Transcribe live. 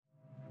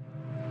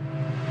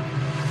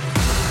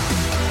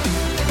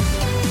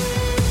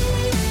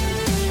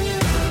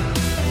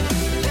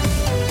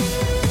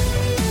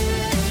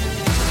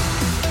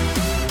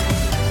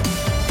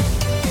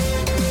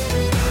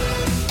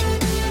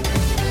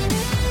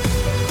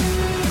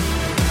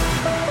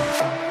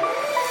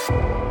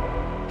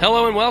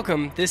Hello and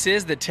welcome. This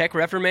is the Tech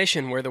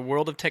Reformation, where the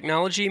world of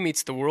technology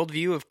meets the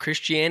worldview of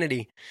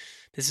Christianity.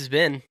 This has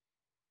been...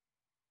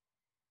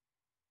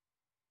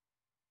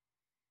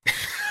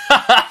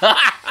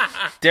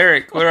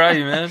 Derek, where are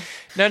you, man?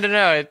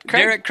 No.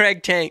 Derek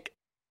Craig Tank.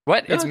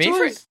 What? No, It's it's me?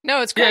 always-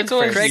 No, it's Yeah, Craig. it's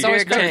always first. Craig you.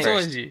 Derek Tank. It's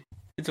always you.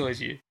 It's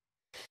always you.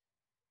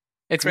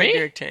 It's Craig me?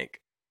 Derek Tank.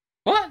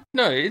 What?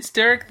 No, it's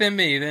Derek, then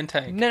me, then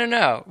Tank.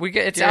 No.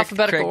 It's Derek,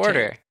 alphabetical Craig,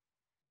 order. Tank.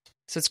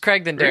 So it's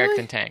Craig, then Derek, Really?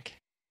 then Tank.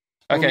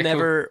 Okay, We'll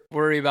never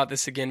worry about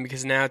this again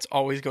because now it's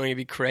always going to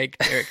be Craig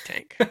Derek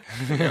Tank. cool.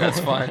 That's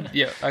fine.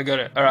 Yeah, I got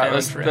it. All right, Down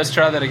let's forever.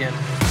 try that again.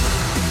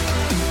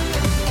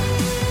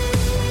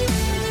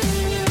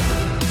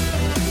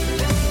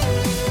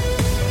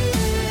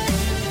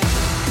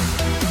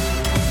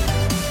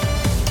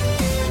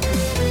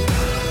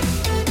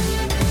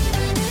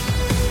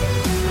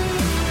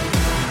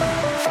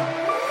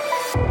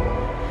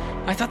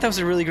 I thought that was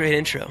a really great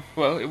intro.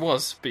 Well, it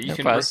was, but you It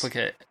can was.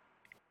 replicate.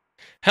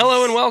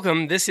 Hello and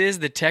welcome. This is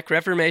the Tech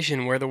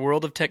Reformation, where the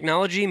world of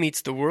technology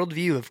meets the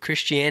worldview of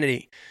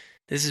Christianity.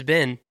 This has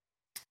been...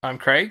 I'm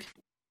Craig.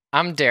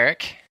 I'm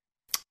Derek.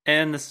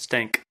 And this is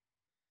Tank.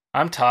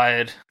 I'm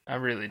tired.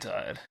 I'm really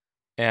tired.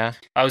 Yeah.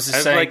 I was just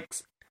I saying. like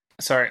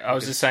Sorry, I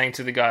was just saying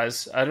to the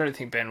guys. I don't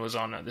think Ben was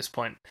on at this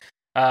point.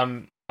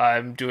 I'm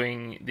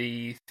doing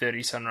the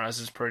 30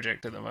 Sunrises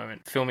project at the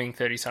moment, filming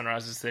 30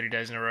 Sunrises 30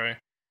 days in a row,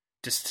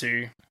 just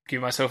to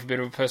give myself a bit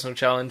of a personal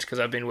challenge because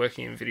I've been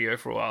working in video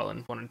for a while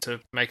and wanted to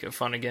make it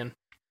fun again.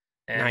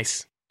 And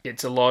Nice.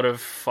 It's a lot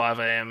of 5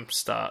 a.m.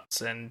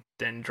 starts and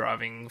then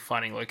driving,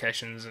 finding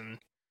locations, and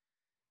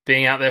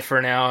being out there for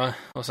an hour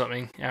or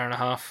something, hour and a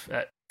half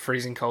at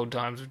freezing cold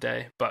times of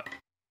day. But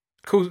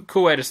cool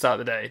way to start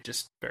the day.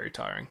 Just very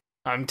tiring.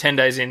 I'm 10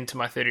 days into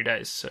my 30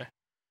 days, so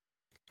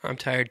I'm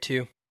tired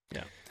too.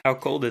 how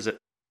cold is it?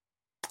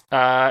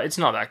 it's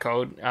not that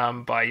cold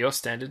by your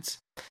standards.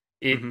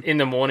 In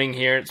the morning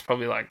here, it's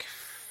probably like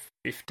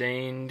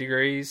 15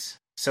 degrees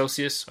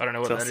Celsius. I don't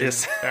know what that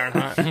is in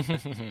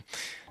Fahrenheit.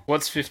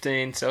 What's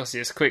 15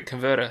 Celsius? Quick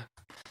converter.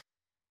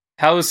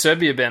 How has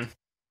Serbia been?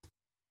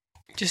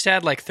 Just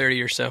add like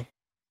 30 or so.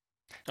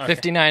 Okay.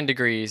 59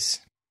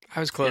 degrees. I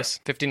was close.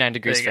 59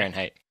 degrees There you go.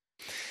 Fahrenheit.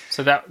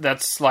 So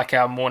that's like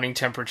our morning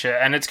temperature,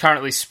 and it's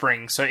currently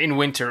spring. So in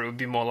winter, it would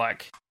be more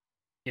like,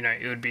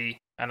 it would be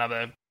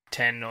another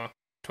 10 or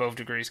 12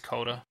 degrees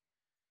colder.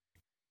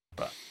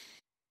 But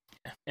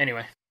yeah.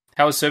 Anyway,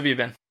 how has Serbia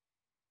been?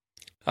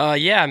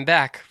 Yeah, I'm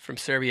back from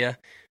Serbia.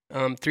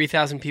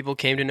 3,000 people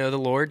came to know the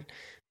Lord.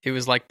 It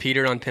was like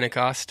Peter on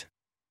Pentecost.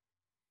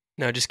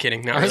 No, just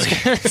kidding. Not I was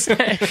really. going to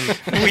say.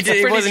 We did.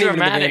 It Pretty wasn't even an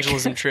dramatic.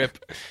 evangelism trip.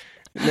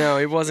 No,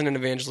 it wasn't an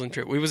evangelism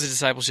trip. It was a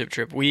discipleship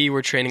trip. We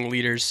were training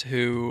leaders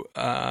who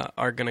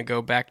are going to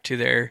go back to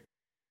their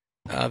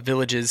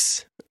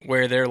villages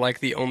where they're like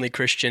the only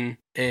Christian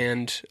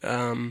and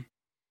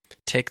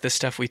take the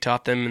stuff we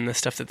taught them and the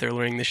stuff that they're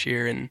learning this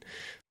year and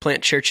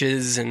plant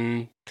churches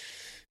and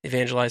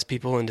evangelize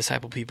people and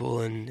disciple people,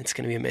 and it's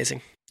going to be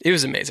amazing. It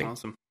was amazing.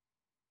 Awesome.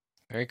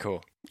 Very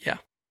cool. Yeah.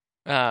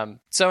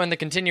 So in the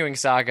continuing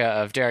saga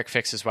of Derek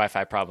fixes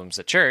Wi-Fi problems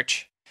at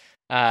church,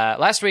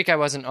 last week I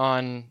wasn't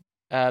on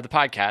the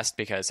podcast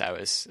because I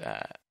was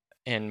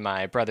in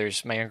my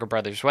younger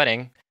brother's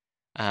wedding.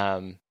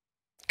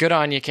 Good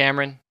on you,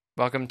 Cameron.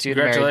 Welcome to the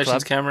married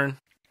Congratulations, club.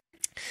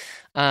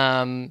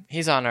 Cameron.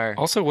 He's on our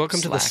Also,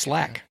 welcome to the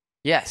Slack. Slack.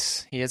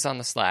 Yes, he is on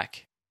the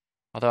Slack.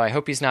 Although I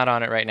hope he's not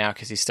on it right now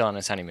because he's still on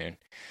his honeymoon.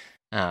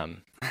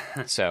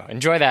 So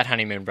enjoy that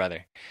honeymoon,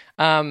 brother.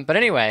 But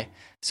anyway,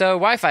 so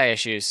Wi-Fi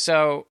issues.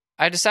 So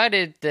I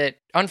decided that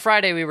on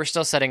Friday we were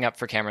still setting up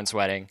for Cameron's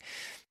wedding,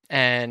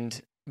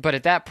 but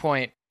at that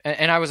point,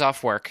 and I was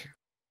off work,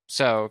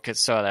 so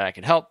that I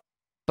could help.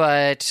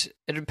 But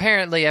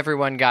apparently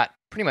everyone got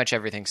pretty much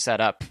everything set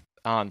up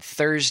on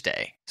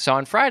Thursday. So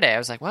on Friday I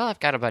was like, well, I've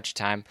got a bunch of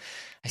time.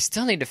 I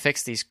still need to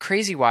fix these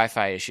crazy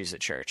Wi-Fi issues at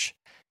church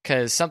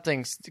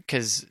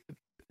because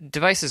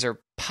devices are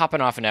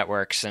popping off of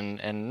networks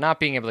and not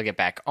being able to get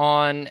back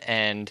on,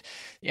 and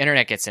the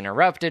internet gets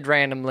interrupted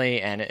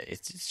randomly, and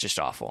it's just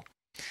awful.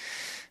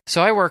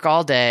 So I work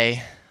all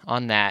day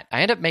on that.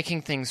 I end up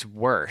making things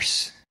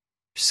worse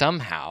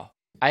somehow.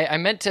 I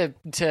meant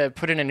to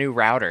put in a new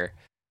router,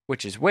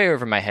 which is way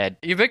over my head.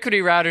 Ubiquity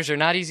routers are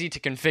not easy to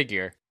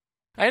configure.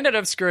 I ended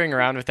up screwing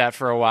around with that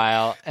for a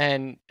while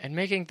and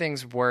making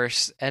things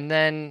worse. And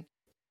then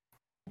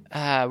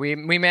we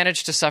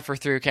managed to suffer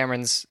through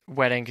Cameron's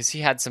wedding because he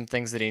had some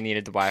things that he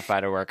needed the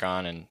Wi-Fi to work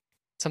on, and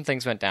some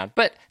things went down.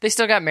 But they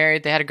still got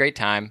married. They had a great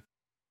time,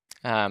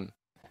 and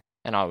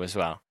all was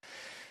well.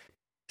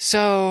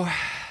 So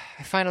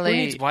I finally... Who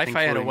needs Wi-Fi at a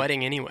thankfully-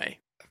 wedding anyway?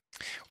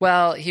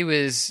 Well, he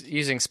was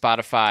using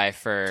Spotify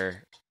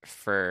for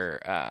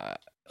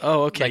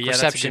Oh, okay. like Yeah,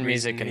 that's a reception good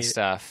reason music to and need it.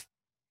 stuff.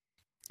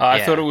 I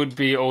Yeah. thought it would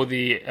be all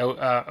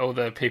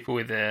the people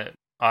with their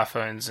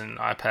iPhones and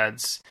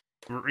iPads,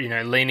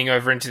 leaning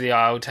over into the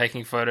aisle,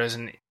 taking photos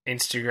and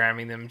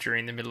Instagramming them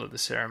during the middle of the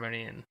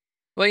ceremony and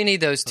Well, you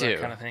need those that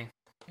too. kind of thing.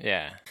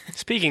 Yeah.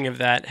 Speaking of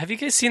that, have you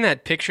guys seen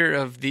that picture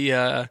of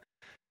the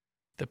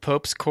the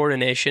Pope's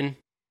coronation,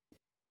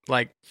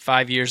 like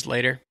 5 years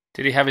later.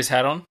 Did he have his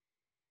hat on?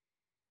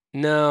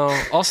 No.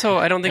 Also,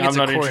 I don't think I'm it's a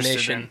not interested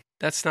coronation. in.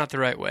 That's not the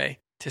right way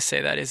to say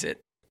that, is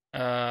it?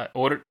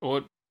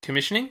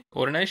 Commissioning?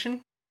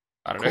 Ordination?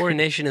 I don't know.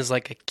 Coronation is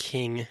like a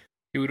king.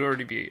 He would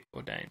already be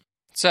ordained.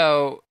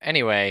 So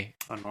anyway,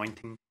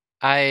 Anointing.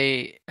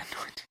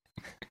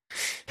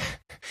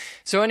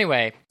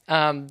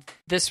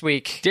 This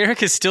week.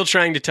 Derek is still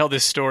trying to tell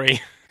this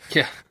story.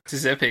 Yeah, this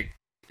is epic.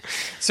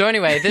 So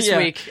anyway, this Yeah.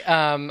 week,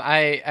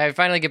 I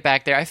finally get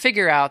back there. I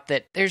figure out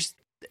that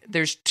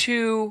there's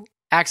 2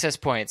 access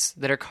points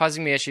that are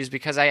causing me issues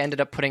because I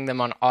ended up putting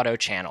them on auto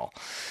channel.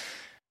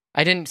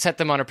 I didn't set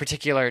them on a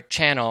particular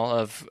channel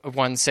of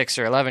 1, 6,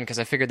 or 11 because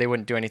I figured they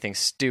wouldn't do anything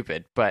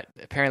stupid, but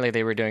apparently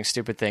they were doing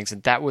stupid things,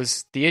 and that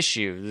was the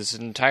issue this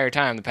entire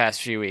time the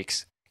past few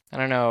weeks. I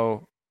don't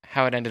know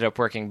how it ended up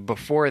working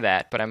before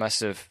that, but I must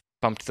have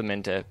bumped them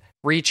into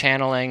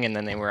rechanneling, and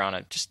then they were on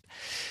it, just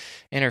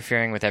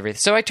interfering with everything.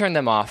 So I turned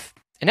them off,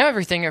 and now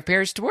everything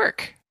appears to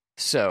work.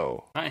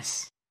 So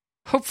Nice.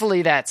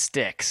 hopefully that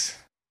sticks.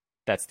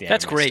 That's the end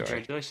That's of my great. story.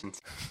 Congratulations.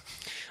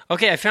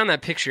 Okay, I found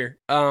that picture.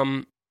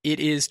 It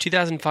is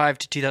 2005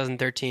 to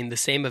 2013, the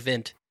same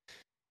event.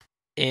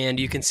 And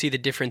you can see the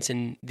difference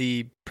in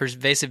the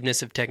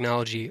pervasiveness of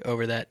technology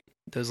over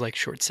those like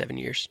short 7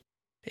 years,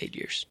 8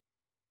 years.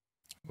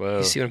 Whoa.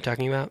 You see what I'm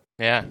talking about?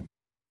 Yeah,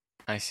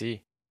 I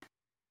see.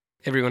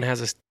 Everyone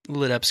has a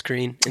lit up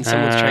screen, and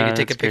someone's trying to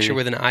take a that's picture crazy.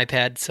 with an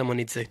iPad. Someone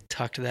needs to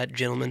talk to that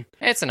gentleman.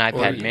 It's an or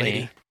iPad Mini.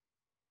 lady.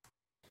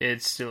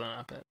 It's still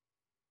an iPad.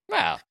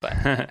 Well,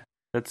 but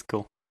That's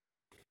cool.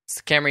 it's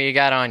the camera you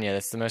got on you.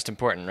 That's the most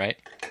important, right?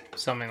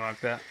 Something like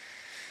that.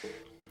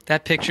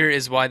 That picture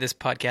is why this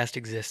podcast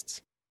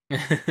exists.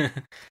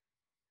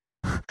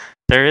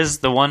 There is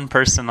the one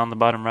person on the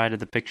bottom right of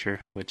the picture,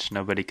 which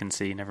nobody can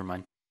see. Never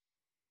mind.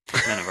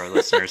 None of our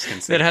listeners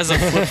can see. That has a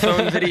flip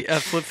phone video. A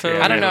flip phone.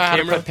 Yeah, I don't know how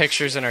to camera. put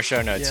pictures in our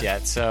show notes Yeah.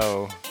 yet,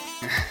 so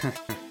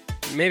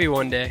Maybe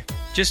one day.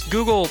 Just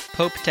Google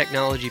Pope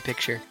technology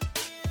picture.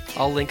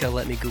 I'll link a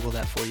Let Me Google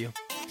that for you.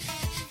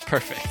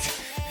 perfect.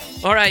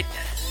 All right,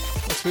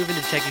 let's move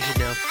into Tech You Should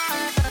Know.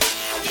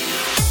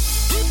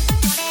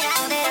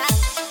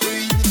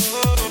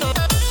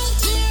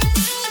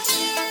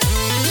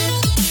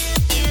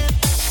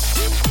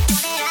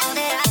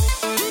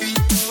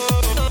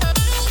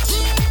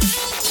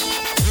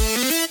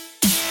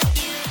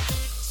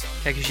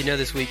 Tech You Should Know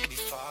this week.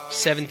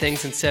 7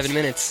 things in 7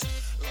 minutes.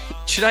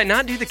 Should I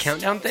not do the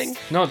countdown thing?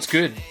 No, it's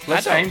good.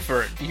 Let's I don't. aim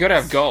for it. You got to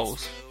have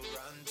goals.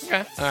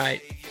 Okay. All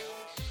right.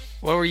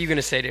 What were you going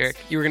to say, Derek?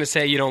 You were going to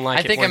say you don't like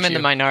I it, think I'm weren't in you?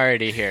 the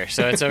minority here,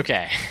 so it's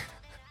okay.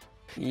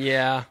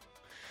 Yeah.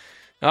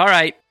 All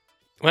right.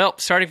 Well,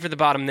 starting for the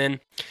bottom then.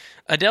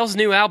 Adele's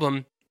new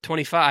album,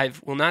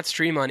 25, will not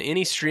stream on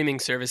any streaming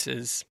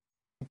services.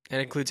 That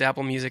includes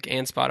Apple Music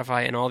and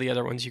Spotify and all the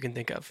other ones you can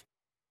think of.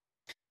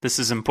 This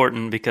is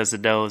important because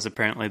Adele is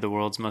apparently the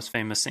world's most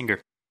famous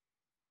singer,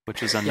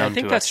 which is Yeah, unknown I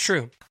think to that's us.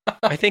 true.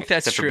 I think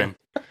that's Except for true.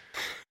 Ben.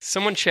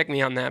 Someone check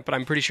me on that, but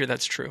I'm pretty sure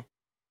that's true.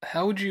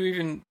 How would you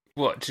even...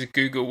 What, just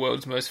Google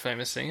world's most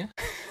famous singer?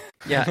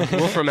 Yeah,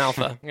 Wolfram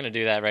Alpha. I'm going to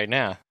do that right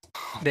now.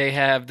 They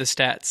have the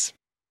stats.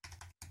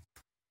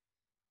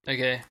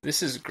 Okay,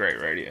 this is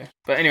great radio.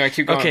 But anyway,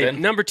 keep going, Okay,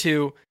 Ben. number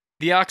 2.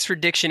 The Oxford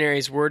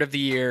Dictionary's word of the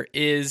year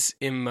is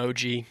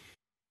emoji.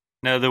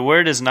 No, the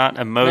word is not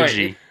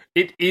emoji.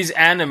 It is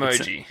an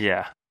It's a- emoji.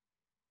 yeah.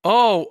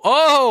 Oh,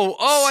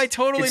 I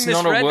totally It's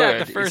misread not a word.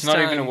 that the first it's not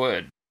time. even a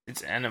word.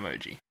 It's an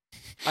emoji.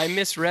 I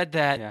misread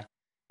that. Yeah.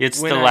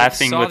 It's When the I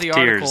laughing saw with the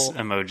tears article-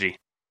 emoji.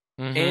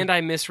 Mhm. And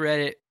I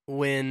misread it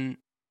when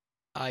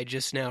I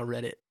just now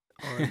read it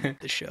on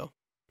the show.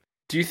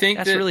 Do you think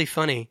That's that really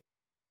funny.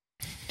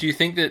 Do you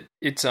think that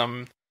it's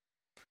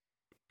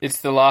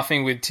the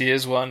laughing with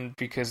tears one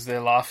because they're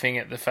laughing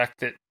at the fact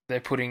that they're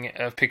putting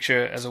a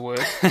picture as a word?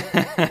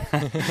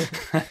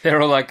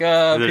 They're all like, people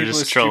are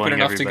just stupid trolling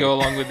enough to go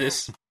everybody. along with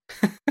this.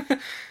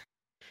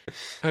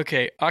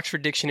 Okay,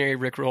 Oxford Dictionary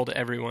rickrolled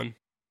everyone.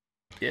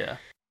 Yeah.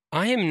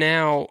 I am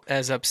now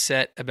as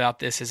upset about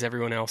this as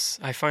everyone else.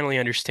 I finally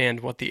understand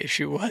what the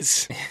issue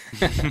was.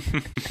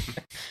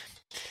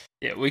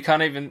 Yeah, we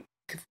can't even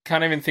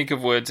think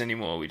of words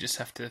anymore. We just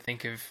have to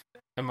think of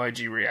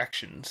emoji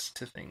reactions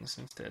to things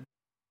instead.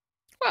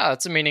 Well,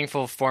 it's a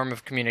meaningful form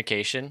of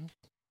communication.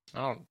 I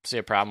don't see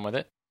a problem with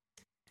it.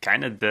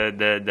 Kind of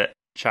the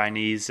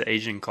Chinese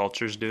Asian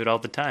cultures do it all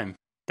the time.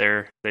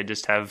 They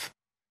just have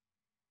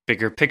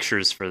bigger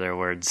pictures for their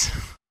words.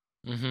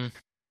 Mm-hmm.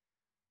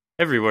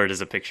 Every word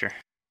is a picture.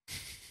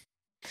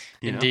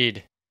 You know?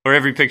 Indeed. Or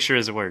every picture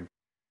is a word.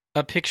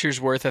 A picture's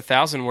worth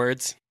 1,000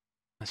 words.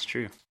 That's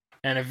true.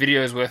 And a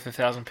video is worth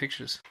 1,000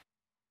 pictures.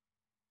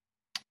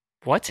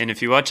 What? And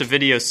if you watch a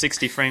video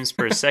 60 frames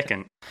per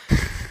second,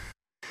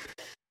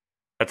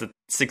 that's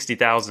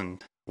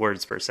 60,000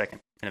 words per second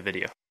in a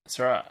video. That's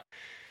right.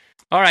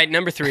 All right,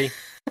 number 3.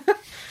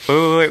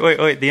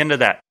 Wait. The end of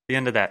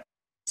that.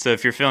 So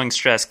if you're feeling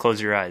stressed,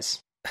 close your eyes.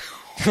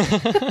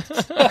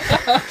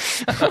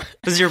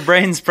 Because your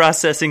brain's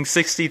processing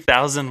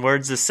 60,000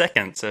 words a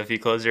second. So if you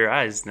close your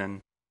eyes,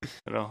 then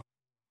it'll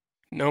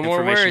No more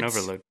information words.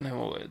 overload. No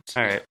more words.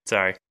 All right,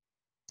 sorry.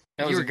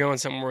 That You was, were a, going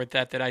somewhere with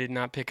that I did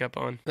not pick up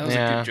on. that was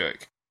Yeah. a good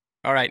joke.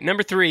 All right,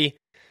 number 3.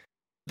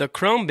 The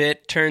Chrome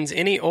bit turns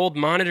any old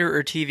monitor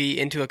or TV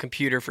into a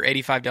computer for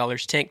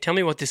 $85. Tank, tell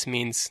me what this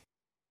means.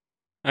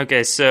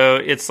 Okay, so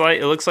it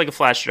looks like a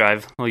flash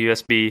drive, a little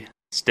USB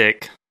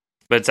stick,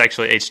 but it's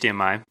actually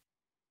HDMI.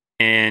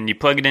 And you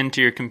plug it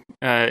into your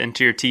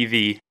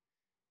TV,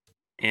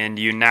 and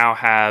you now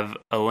have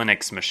a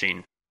Linux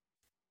machine.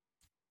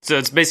 So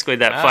it's basically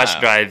that flash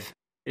drive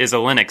is a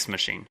Linux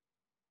machine.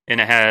 And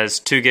it has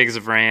 2 gigs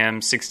of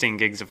RAM, 16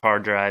 gigs of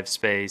hard drive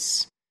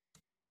space,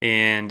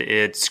 and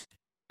it's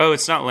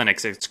not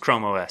Linux, it's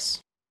Chrome OS.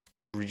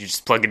 You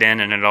just plug it in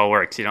and it all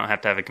works. You don't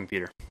have to have a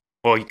computer.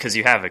 Well, because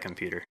you have a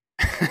computer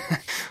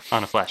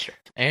on a flash drive.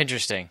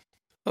 Interesting.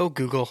 Oh,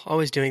 Google,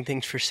 always doing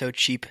things for so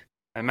cheap.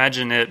 I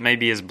imagine it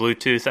maybe is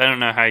Bluetooth. I don't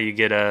know how you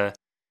get a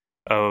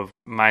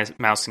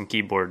mouse and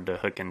keyboard to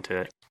hook into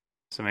it.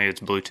 So maybe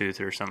it's Bluetooth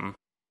or something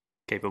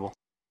capable.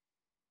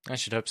 I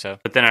should hope so.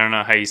 But then I don't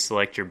know how you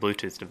select your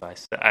Bluetooth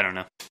device. I don't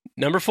know.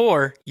 Number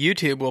 4,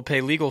 YouTube will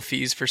pay legal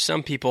fees for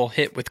some people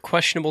hit with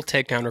questionable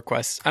takedown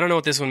requests. I don't know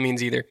what this one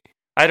means either.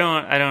 I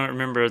don't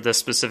remember the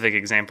specific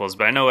examples,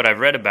 but I know what I've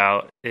read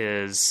about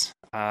is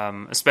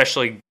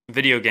especially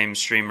video game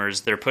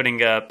streamers. They're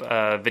putting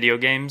up video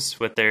games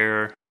with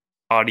their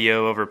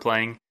audio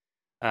overplaying,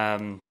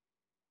 and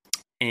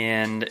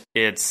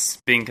it's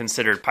being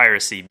considered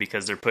piracy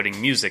because they're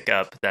putting music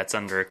up that's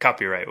under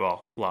copyright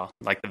law,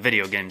 like the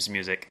video games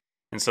music,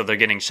 and so they're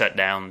getting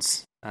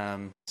shutdowns.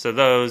 So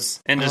those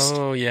and just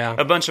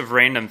a bunch of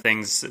random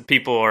things.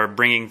 People are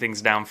bringing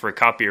things down for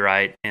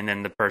copyright, and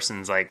then the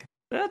person's like,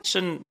 that's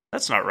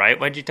not right.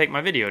 Why'd you take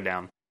my video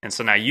down? And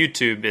so now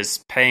YouTube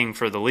is paying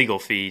for the legal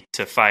fee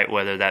to fight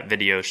whether that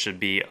video should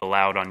be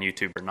allowed on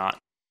YouTube or not.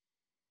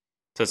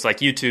 So it's like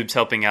YouTube's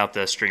helping out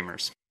the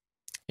streamers.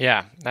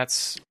 Yeah,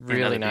 that's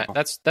really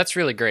nice. That's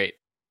really great.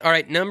 All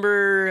right,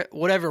 number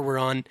whatever we're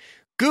on.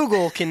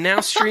 Google can now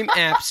stream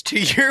apps to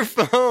your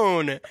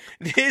phone.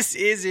 This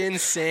is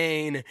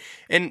insane.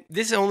 And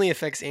this only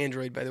affects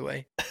Android, by the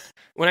way.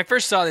 When I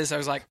first saw this, I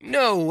was like,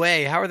 no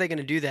way. How are they going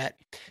to do that?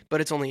 But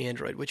it's only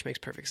Android, which makes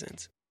perfect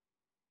sense.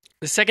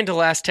 The second to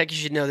last tech you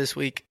should know this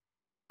week,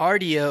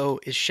 RDO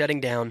is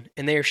shutting down,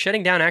 and they are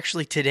shutting down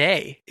actually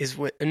tomorrow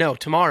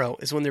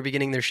is when they're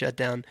beginning their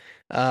shutdown.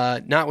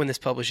 Not when this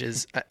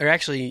publishes, or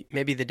actually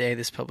maybe the day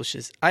this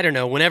publishes. I don't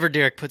know. Whenever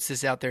Derek puts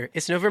this out there,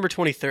 it's November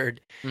 23rd.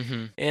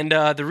 Mm-hmm. And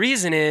the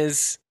reason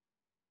is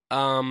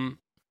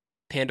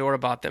Pandora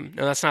bought them.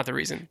 No, that's not the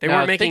reason. They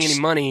weren't making any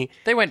money.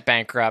 They went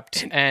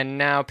bankrupt, and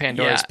now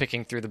Pandora's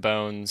picking through the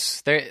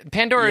bones.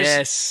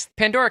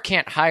 Pandora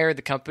can't hire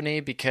the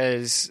company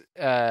because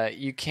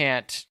you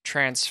can't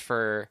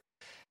transfer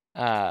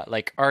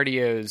like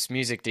RDO's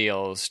music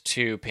deals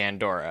to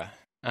Pandora,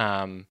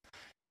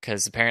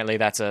 because apparently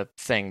that's a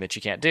thing that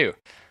you can't do.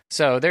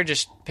 So they're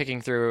just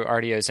picking through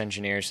RDO's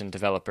engineers and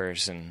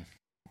developers, and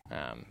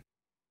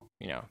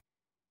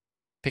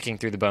picking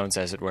through the bones,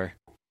 as it were.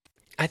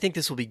 I think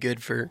this will be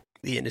good for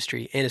the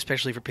industry, and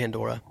especially for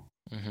Pandora.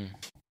 Mm-hmm.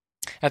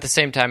 At the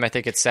same time, I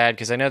think it's sad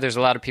because I know there's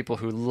a lot of people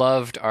who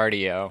loved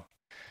RDO.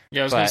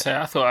 Yeah, I was going to say,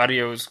 I thought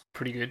RDO was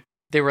pretty good.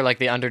 They were like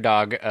the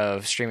underdog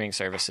of streaming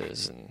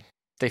services, and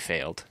they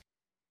failed.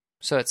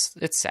 So it's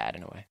sad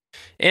in a way.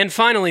 And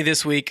finally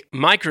this week,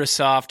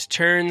 Microsoft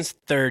turns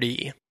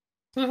 30.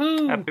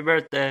 Woohoo! Happy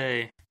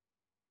birthday.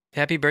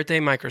 Happy birthday,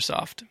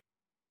 Microsoft.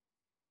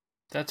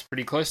 That's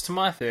pretty close to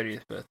my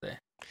 30th birthday.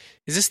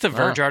 Is this the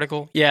Verge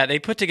article? Yeah, they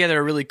put together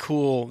a really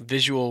cool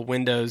visual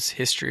Windows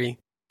history,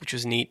 which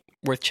was neat,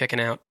 worth checking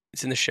out.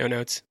 It's in the show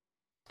notes.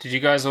 Did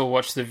you guys all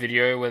watch the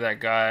video where that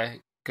guy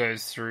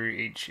goes through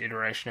each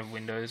iteration of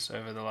Windows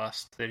over the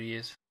last 30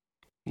 years?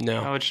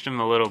 No. I watched him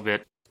a little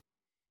bit.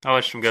 I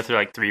watched him go through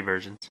like 3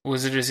 versions.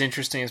 Was it as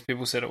interesting as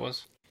people said it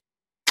was?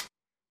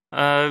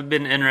 It'd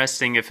been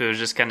interesting if it was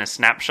just kind of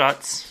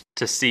snapshots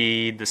to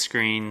see the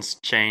screens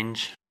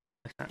change.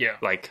 Yeah.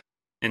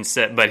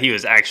 But he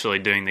was actually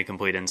doing the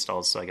complete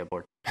installs, so I got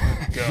bored.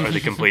 Or the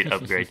complete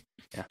upgrade.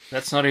 Yeah.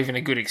 That's not even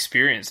a good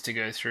experience to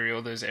go through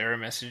all those error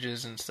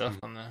messages and stuff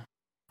on the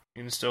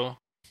install.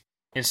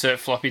 Insert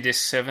floppy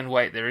disk 7.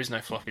 Wait, there is no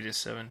floppy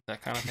disk 7.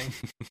 That kind of thing.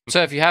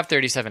 So if you have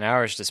 37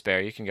 hours to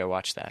spare, you can go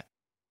watch that.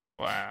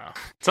 Wow.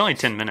 It's only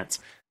 10 minutes.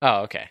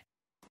 Oh, okay.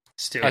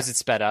 Still. Has it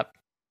sped up?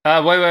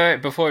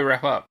 Wait. Before we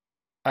wrap up,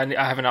 I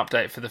have an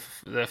update for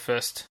the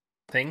first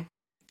thing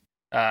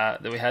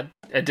that we had.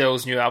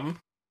 Adele's new album.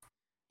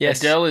 Yes.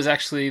 Adele is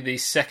actually the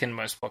second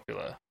most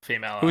popular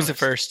female artist. Who's the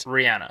first?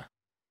 Rihanna.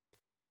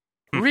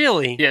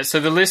 Really? Yeah, so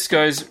the list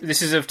goes,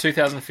 this is of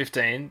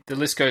 2015, the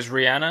list goes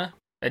Rihanna,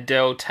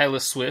 Adele, Taylor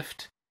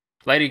Swift,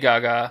 Lady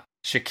Gaga,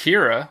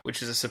 Shakira,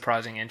 which is a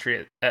surprising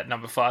entry at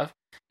number 5,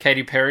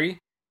 Katy Perry,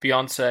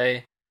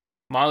 Beyonce,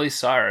 Miley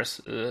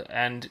Cyrus,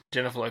 and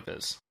Jennifer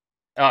Lopez.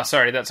 Oh,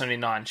 sorry, that's only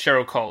 9.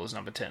 Cheryl Cole is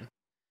number 10.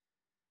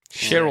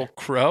 Cheryl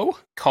Crow?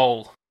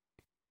 Cole.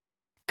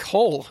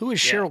 Cole? Who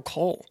is Yeah. Cheryl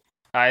Cole?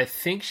 I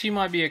think she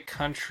might be a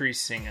country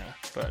singer,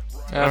 but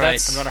Oh,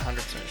 that's- I'm not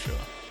 100% sure.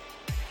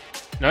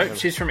 Nope,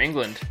 she's from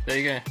England. There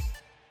you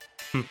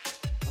go.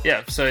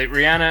 Yeah, so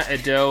Rihanna,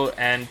 Adele,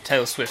 and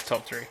Taylor Swift,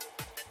 top 3.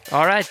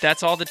 All right,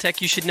 that's all the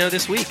tech you should know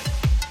this week.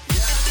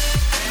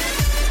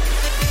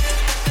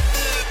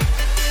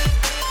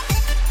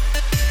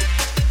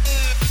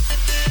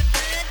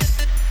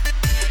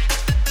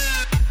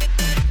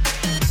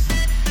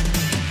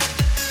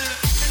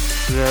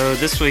 So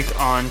this week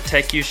on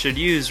Tech You Should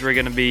Use, we're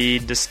going to be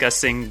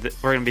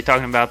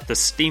talking about the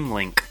Steam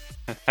Link.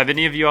 Have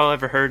any of you all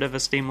ever heard of a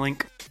Steam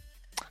Link?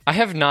 I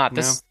have not.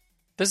 No.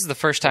 This is the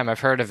first time I've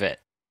heard of it.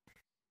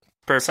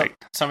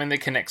 Perfect. Something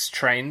that connects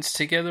trains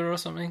together or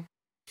something?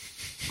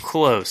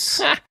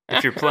 Close.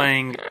 If you're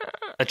playing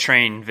a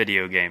train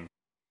video game.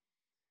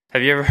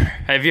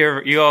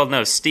 You all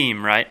know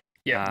Steam, right?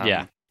 Yeah.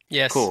 Yeah.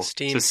 Yes, Cool.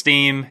 Steam. So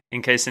Steam,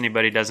 in case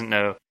anybody doesn't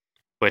know,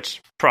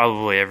 which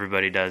probably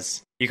everybody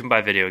does, you can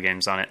buy video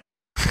games on it.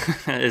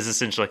 Is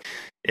essentially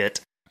it.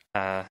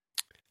 I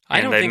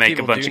And don't they think make a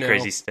people bunch do of know.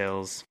 crazy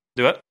sales.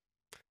 Do it?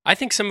 I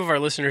think some of our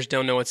listeners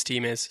don't know what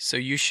Steam is, so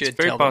you should It's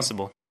very tell them.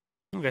 possible.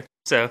 Okay.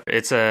 So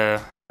it's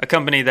a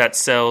company that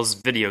sells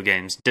video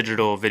games,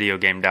 digital video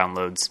game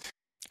downloads.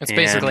 It's And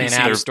basically an so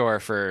app they're-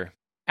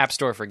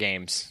 store for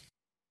games.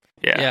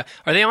 Yeah.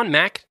 Are they on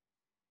Mac?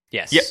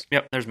 Yes.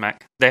 Yep. There's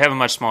Mac. They have a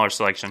much smaller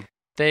selection.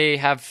 They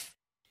have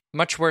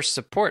much worse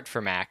support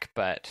for Mac,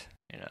 but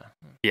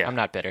Yeah. I'm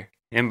not bitter.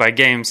 And by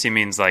games, he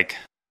means like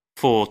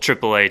full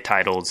AAA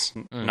titles,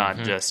 not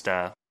Mhm. just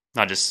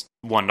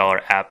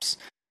 $1 apps.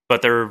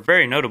 But they're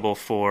very notable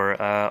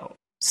for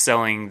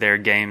selling their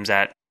games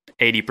at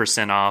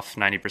 80% off,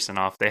 90%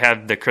 off. They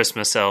have the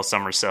Christmas sale,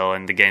 summer sale,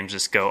 and the games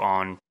just go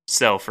on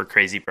sale for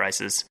crazy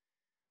prices.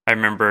 I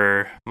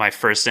remember my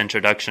first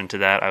introduction to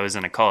that. I was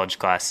in a college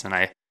class, and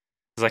I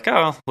was like,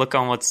 "Oh,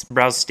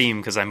 browse Steam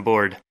because I'm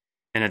bored."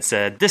 And it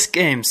said, "This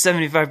game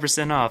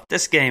 75% off.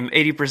 This game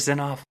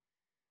 80% off."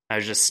 I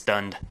was just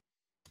stunned.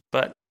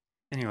 But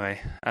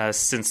anyway,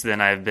 since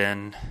then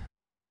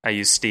I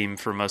use Steam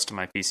for most of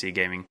my PC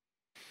gaming.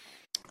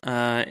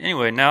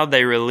 Anyway, now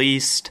they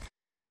released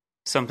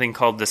something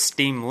called the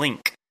Steam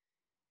Link.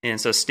 And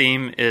so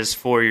Steam is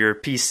for your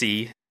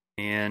PC,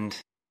 and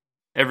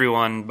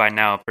everyone by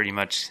now pretty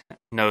much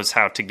knows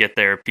how to get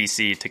their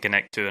PC to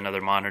connect to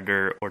another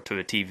monitor or to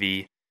a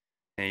TV.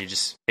 And you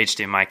just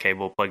HDMI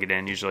cable, plug it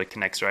in, usually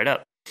connects right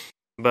up.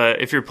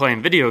 But if you're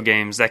playing video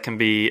games, that can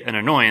be an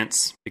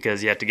annoyance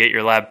because you have to get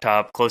your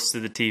laptop close to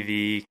the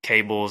TV,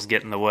 cables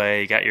get in the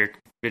way, you got your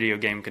video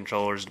game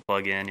controllers to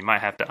plug in, you might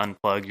have to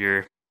unplug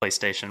your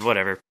PlayStation,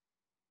 whatever.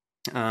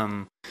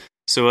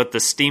 So what the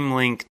Steam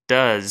Link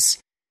does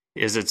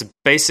is it's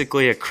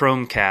basically a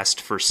Chromecast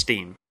for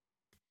Steam.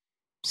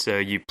 So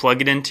you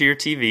plug it into your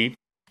TV,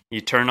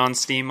 you turn on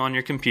Steam on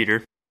your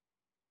computer,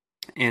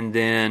 and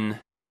then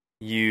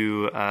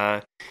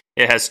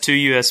it has 2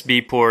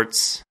 USB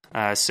ports,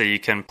 so you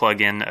can plug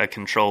in a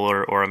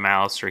controller or a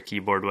mouse or a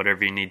keyboard,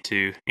 whatever you need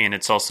to, and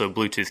it's also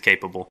Bluetooth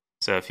capable.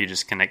 So if you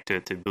just connect to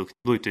it through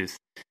Bluetooth,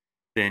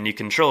 then you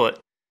control it.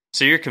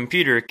 So your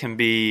computer can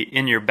be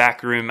in your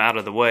back room out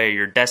of the way,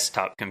 your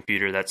desktop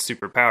computer that's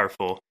super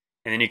powerful,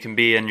 and then you can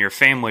be in your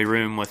family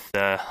room with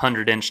a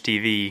 100-inch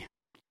TV,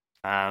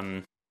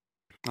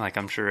 like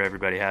I'm sure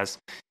everybody has,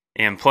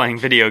 and playing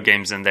video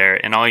games in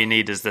there, and all you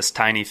need is this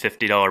tiny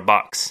 $50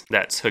 box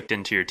that's hooked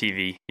into your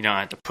TV. You don't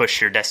have to push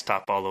your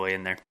desktop all the way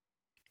in there.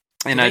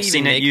 And Do they I've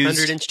seen even it make used.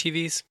 100-inch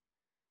TVs?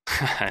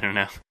 I don't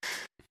know,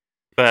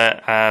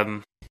 but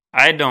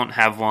I don't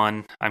have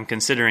one. I'm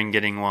considering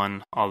getting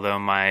one, although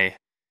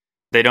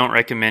they don't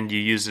recommend you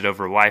use it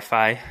over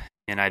Wi-Fi,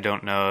 and I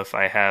don't know if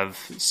I have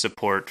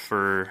support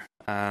for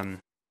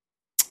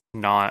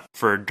not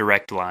for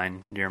direct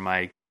line near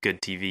my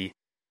good TV.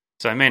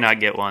 So I may not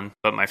get one,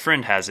 but my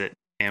friend has it,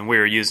 and we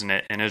were using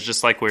it, and it was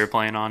just like we were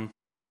playing on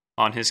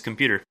his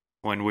computer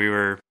when we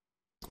were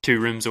 2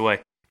 rooms away.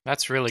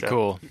 That's really So-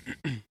 cool.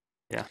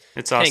 Yeah,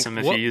 it's Hank, awesome.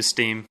 If what- you use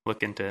Steam,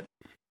 look into it.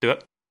 Do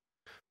it.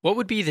 What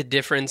would be the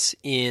difference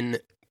in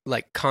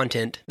like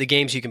content, the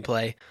games you can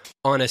play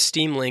on a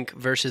Steam Link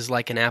versus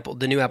like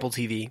the new Apple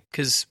TV?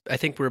 Because I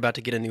think we're about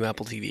to get a new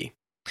Apple TV.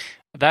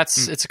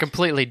 It's a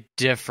completely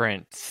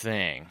different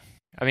thing.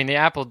 I mean, the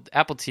Apple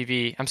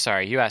TV. I'm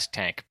sorry, you asked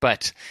Tank,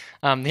 but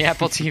the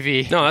Apple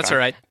TV. No, that's all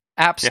right.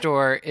 App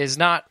Store is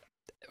not.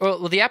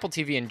 Well, the Apple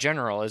TV in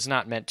general is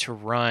not meant to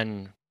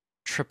run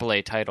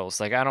AAA titles.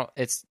 Like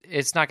it's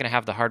not going to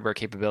have the hardware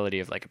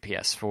capability of like a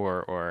PS4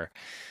 or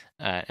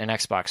an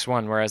Xbox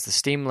One. Whereas the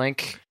Steam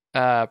Link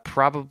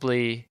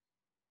probably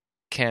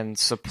can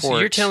support. So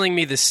you're telling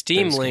me the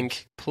Steam those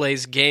Link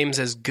plays games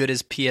as good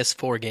as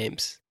PS4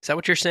 games? Is that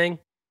what you're saying?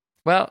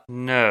 Well,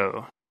 No.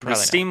 The Probably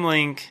not. Steam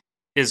Link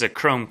is a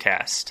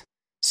Chromecast.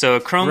 So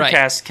a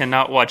Chromecast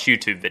cannot watch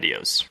YouTube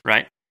videos,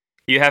 right?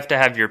 You have to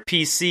have your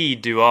PC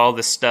do all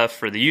the stuff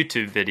for the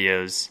YouTube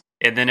videos,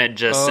 and then it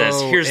just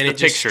says, here's and the it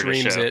just picture to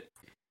streams show. it.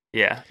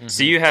 Yeah.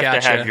 So you have to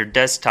Gotcha. have your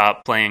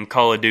desktop playing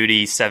Call of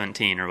Duty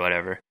 17 or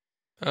whatever.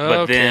 But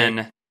Okay.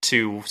 then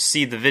to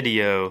see the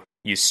video,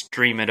 you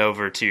stream it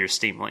over to your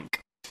Steam Link.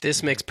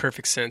 This makes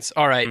perfect sense.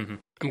 All right. Mhm.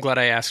 I'm glad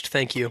I asked.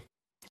 Thank you.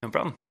 No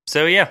problem.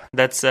 So yeah,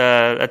 that's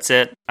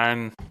it.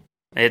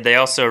 They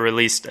also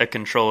released a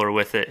controller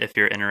with it if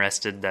you're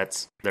interested.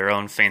 That's their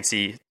own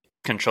fancy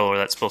controller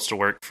that's supposed to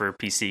work for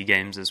PC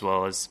games as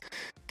well as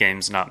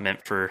games not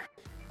meant for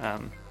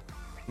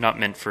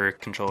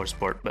controller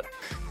support. But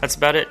that's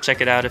about it.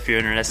 Check it out if you're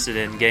interested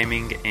in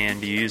gaming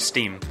and you use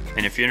Steam.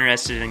 And if you're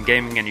interested in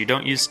gaming and you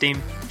don't use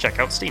Steam, check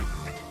out Steam.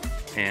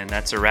 And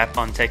that's a wrap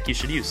on tech you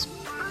should use.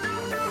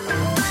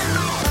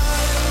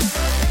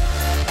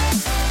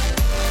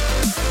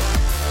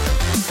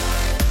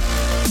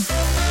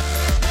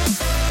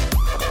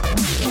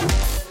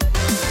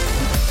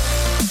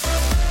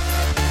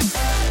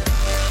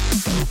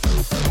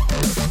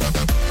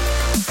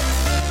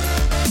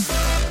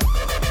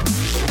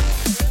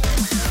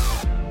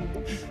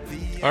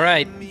 All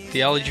right.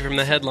 Theology from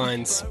the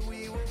headlines.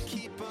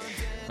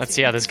 Let's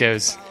see how this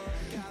goes.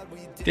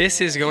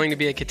 This is going to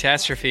be a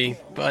catastrophe,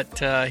 but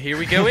here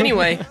we go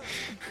anyway.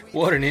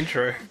 What an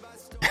intro.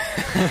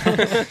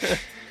 The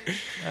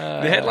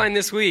headline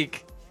this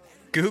week,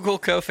 Google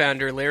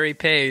co-founder Larry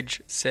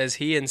Page says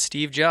he and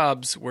Steve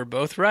Jobs were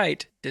both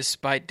right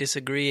despite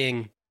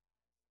disagreeing.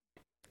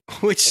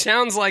 Which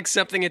sounds like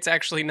something it's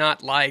actually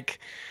not like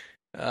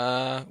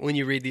when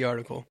you read the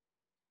article.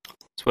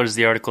 So what does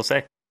the article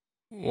say?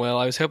 Well,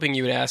 I was hoping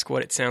you would ask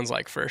what it sounds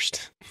like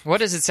first. What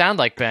does it sound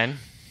like, Ben?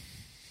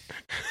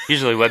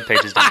 Usually web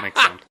pages don't make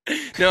sound.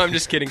 No, I'm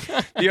just kidding.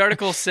 The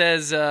article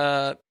says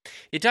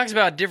it talks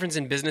about a difference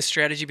in business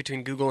strategy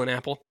between Google and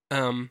Apple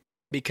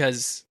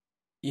because,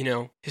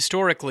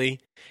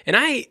 historically, and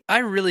I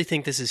really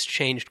think this has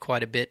changed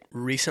quite a bit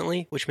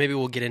recently, which maybe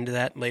we'll get into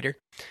that later.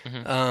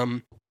 Mm-hmm.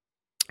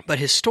 But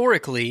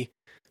historically,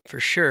 for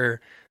sure,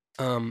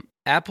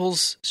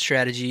 Apple's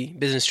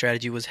business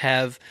strategy was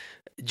have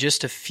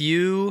just a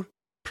few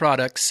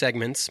product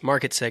segments,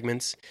 market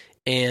segments,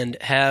 and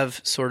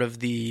have sort of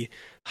the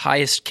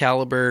highest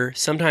caliber,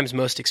 sometimes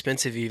most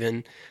expensive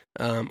even,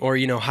 or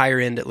higher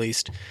end at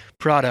least,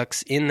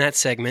 products in that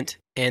segment,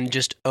 and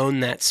just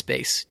own that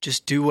space.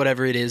 Just do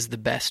whatever it is the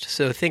best.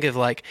 So think of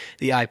like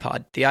the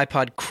iPod. The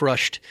iPod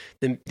crushed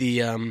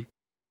the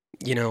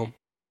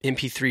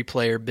MP3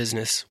 player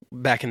business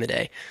back in the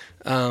day.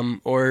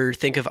 Or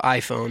think of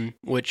iPhone,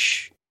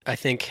 which I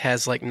think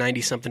has like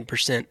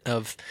 90-something%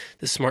 of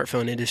the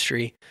smartphone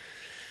industry.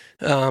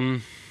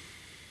 Things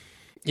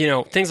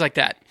like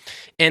that.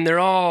 And they're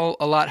all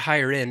a lot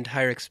higher end,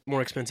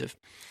 more expensive.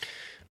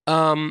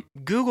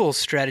 Google's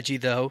strategy,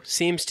 though,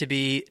 seems to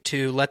be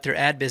to let their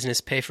ad business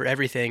pay for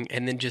everything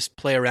and then just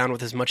play around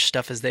with as much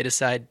stuff as they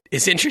decide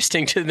is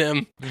interesting to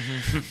them.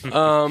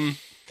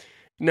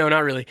 No,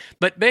 not really.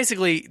 But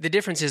basically, the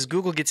difference is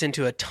Google gets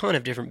into a ton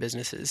of different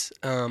businesses.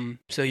 So,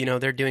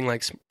 they're doing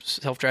like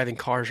self-driving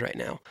cars right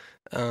now,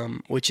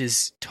 which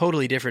is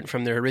totally different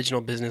from their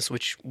original business,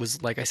 which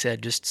was, like I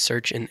said, just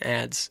search and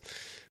ads.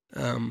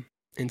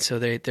 And so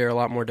they're a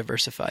lot more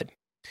diversified.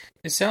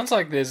 It sounds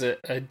like there's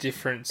a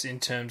difference in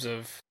terms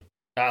of,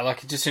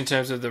 just in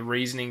terms of the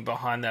reasoning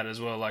behind that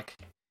as well. Like,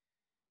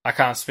 I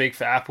can't speak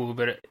for Apple,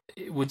 but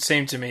it would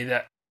seem to me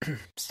that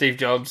Steve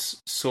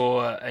Jobs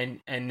saw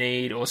a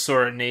need, or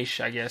saw a niche,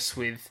 I guess,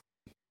 with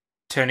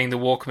turning the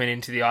Walkman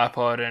into the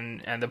iPod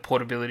and the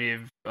portability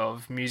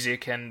of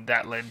music, and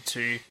that led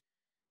to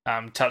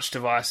touch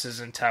devices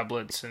and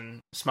tablets and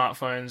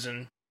smartphones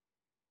and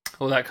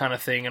all that kind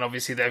of thing. And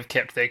obviously they've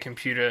kept their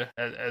computer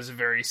as a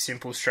very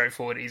simple,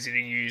 straightforward, easy to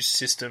use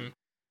system.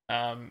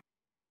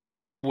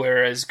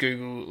 Whereas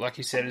Google, like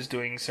you said, is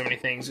doing so many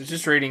things. I was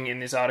just reading in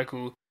this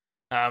article,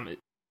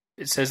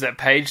 it says that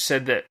Page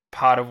said that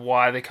part of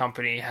why the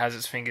company has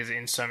its fingers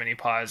in so many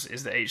pies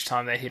is that each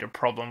time they hit a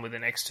problem with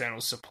an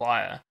external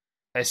supplier,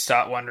 they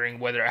start wondering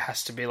whether it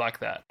has to be like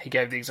that. He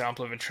gave the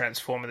example of a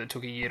transformer that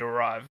took a year to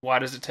arrive. Why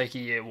does it take a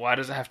year? Why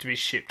does it have to be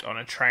shipped on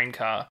a train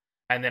car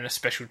and then a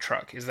special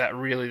truck? Is that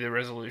really the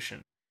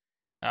resolution?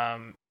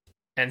 And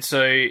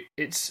so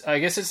I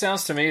guess it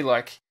sounds to me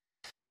like,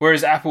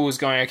 whereas Apple was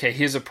going, okay,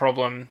 here's a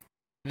problem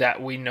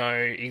that we know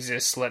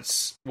exists.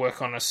 Let's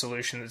work on a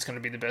solution that's going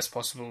to be the best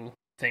possible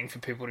thing for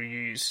people to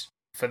use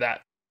for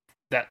that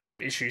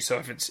issue. So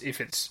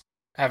if it's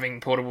having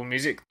portable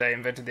music, they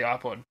invented the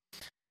iPod.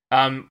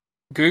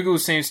 Google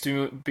seems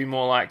to be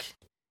more like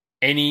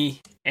any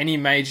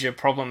major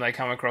problem they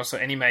come across or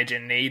any major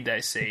need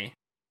they see,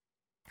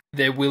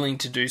 they're willing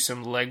to do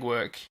some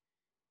legwork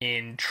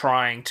in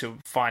trying to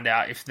find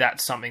out if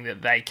that's something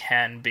that they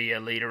can be a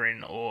leader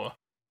in or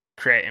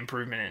create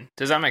improvement in.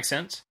 Does that make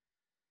sense?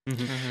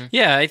 Mm-hmm.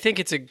 Yeah, I think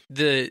it's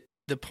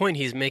the point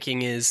he's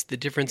making is the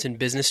difference in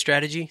business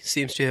strategy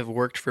seems to have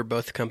worked for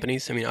both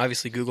companies. I mean,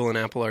 obviously Google and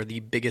Apple are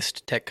the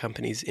biggest tech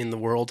companies in the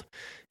world,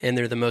 and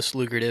they're the most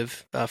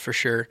lucrative for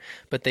sure.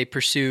 But they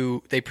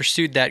pursued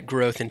that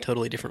growth in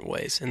totally different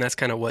ways, and that's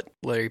kind of what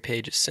Larry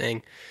Page is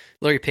saying.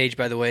 Larry Page,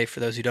 by the way, for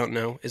those who don't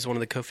know, is one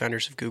of the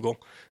co-founders of Google,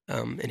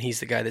 and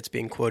he's the guy that's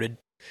being quoted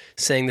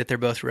saying that they're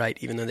both right,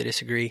 even though they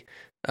disagree.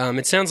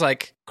 It sounds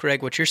like,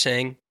 Craig, what you're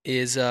saying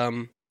is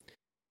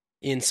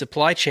in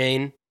supply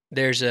chain,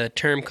 there's a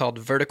term called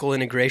vertical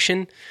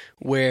integration,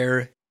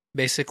 where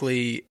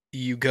basically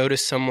you go to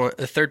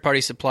a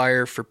third-party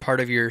supplier for part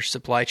of your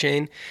supply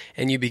chain,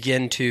 and you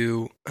begin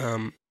to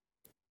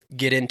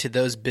get into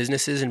those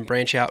businesses and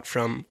branch out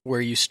from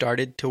where you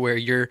started to where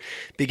you're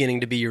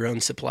beginning to be your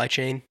own supply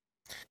chain.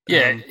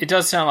 Yeah, it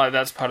does sound like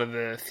that's part of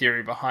the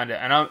theory behind it,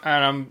 and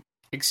I'm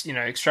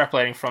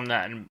extrapolating from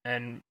that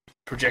and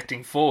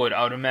projecting forward.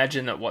 I would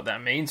imagine that what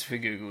that means for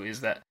Google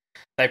is that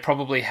they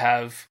probably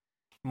have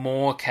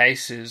more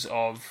cases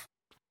of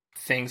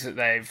things that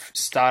they've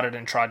started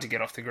and tried to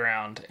get off the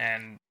ground,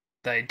 and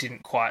they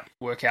didn't quite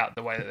work out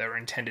the way that they were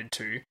intended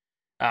to.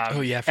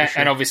 For sure.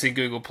 And obviously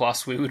Google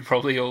Plus, we would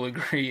probably all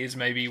agree, is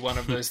maybe one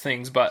of those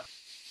things, but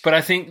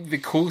I think the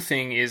cool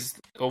thing is,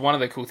 or one of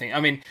the cool things,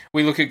 I mean,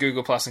 we look at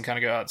Google Plus and kind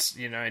of go,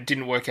 it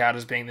didn't work out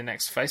as being the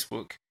next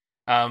Facebook.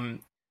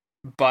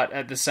 But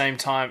at the same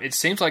time, it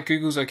seems like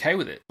Google's okay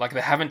with it. Like,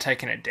 they haven't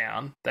taken it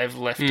down. They've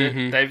left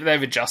it.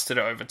 They've adjusted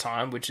it over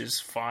time, which is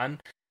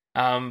fine.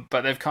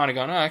 But they've kind of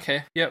gone, oh,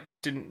 okay, yep,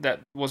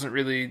 that wasn't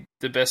really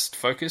the best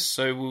focus,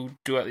 so we'll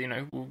do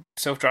it, we'll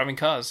self-driving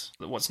cars.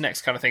 What's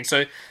next kind of thing.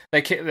 So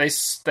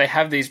they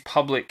have these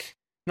public,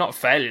 not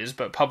failures,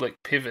 but public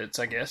pivots,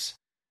 I guess,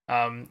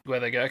 where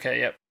they go, okay,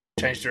 yep,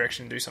 change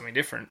direction, do something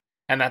different.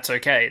 And that's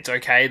okay. It's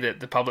okay that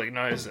the public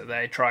knows that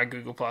they tried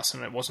Google Plus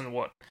and it wasn't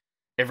what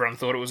everyone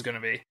thought it was going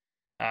to be.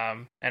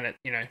 And it,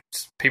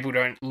 people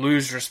don't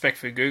lose respect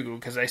for Google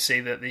because they see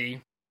that the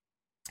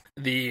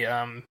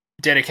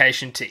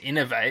dedication to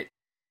innovate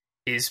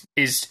is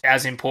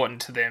as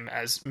important to them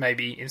as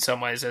maybe in some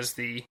ways as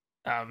the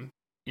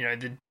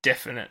the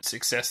definite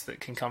success that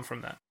can come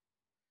from that.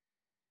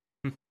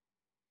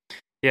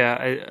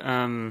 Yeah,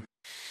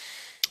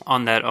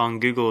 on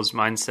Google's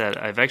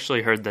mindset, I've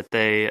actually heard that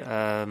they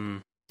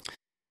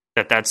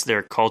that's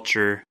their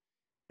culture.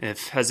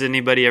 Has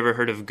anybody ever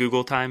heard of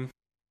Google Time?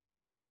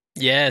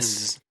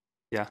 Yes.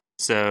 Yeah.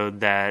 So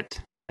I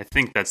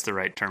think that's the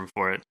right term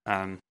for it.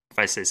 If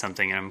I say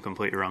something and I'm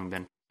completely wrong,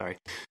 Ben, sorry.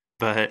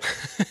 But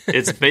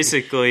it's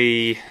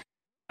basically,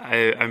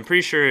 I'm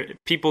pretty sure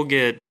people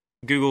get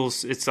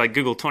it's like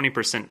Google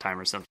 20% time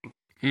or something.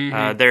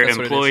 Mm-hmm. Their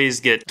employees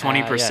get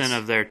 20%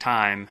 of their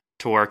time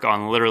to work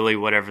on literally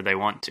whatever they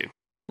want to.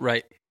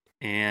 Right.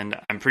 And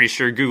I'm pretty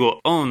sure Google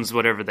owns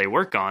whatever they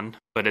work on,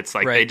 but it's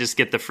like they just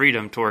get the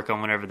freedom to work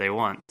on whatever they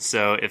want.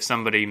 So if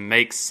somebody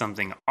makes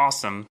something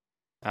awesome,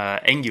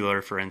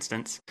 Angular, for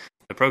instance,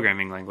 the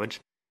programming language,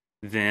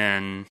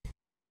 then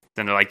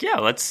they're like, yeah,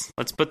 let's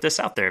put this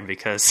out there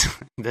because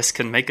this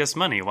can make us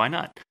money. Why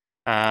not?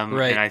 And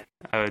I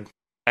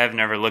have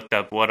never looked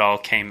up what all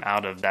came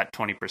out of that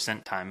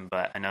 20% time,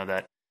 but I know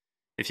that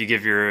if you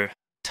give your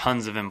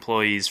tons of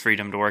employees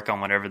freedom to work on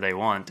whatever they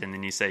want, and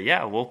then you say,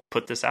 yeah, we'll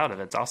put this out if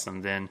it's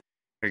awesome, then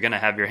you're going to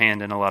have your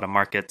hand in a lot of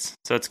markets.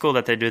 So it's cool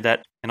that they do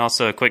that. And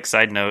also a quick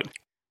side note,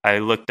 I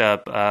looked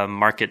up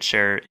market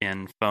share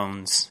in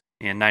phones,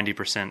 and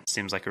 90%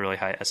 seems like a really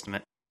high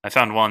estimate. I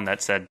found one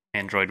that said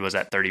Android was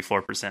at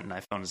 34% and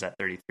iPhone was at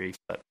 33%,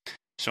 but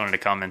just wanted to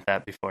comment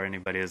that before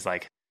anybody is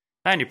like,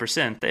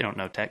 90%, they don't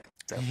know tech.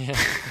 So.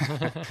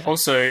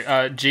 Also,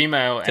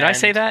 Gmail. Did I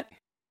say that?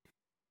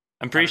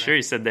 I'm pretty sure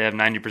he said they have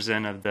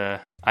 90% of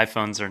the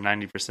iPhones or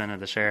 90%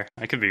 of the share.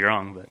 I could be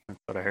wrong, but that's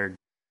what I heard.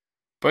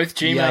 Both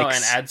Gmail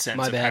Yikes. and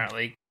AdSense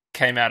apparently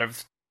came out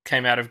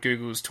of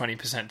Google's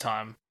 20%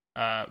 time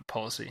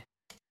policy.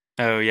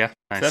 Oh yeah,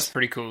 nice. So that's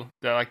pretty cool.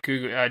 They're like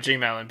Google,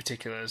 Gmail in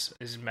particular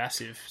is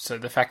massive. So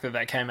the fact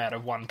that came out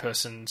of one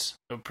person's,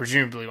 or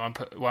presumably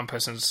one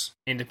person's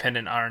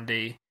independent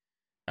R&D,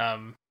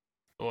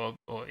 or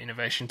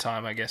innovation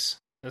time, I guess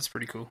that's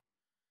pretty cool.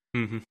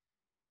 Mm-hmm.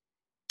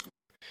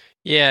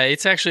 Yeah,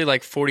 it's actually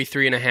like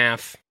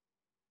 43.5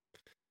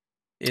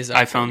 is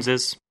iPhones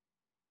is?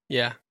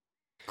 Yeah.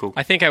 Cool.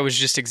 I think I was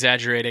just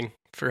exaggerating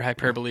for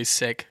hyperbole's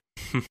sake.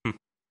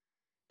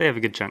 They have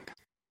a good chunk.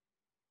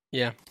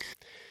 Yeah.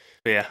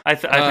 But yeah, I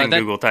think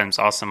Google Time's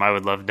awesome.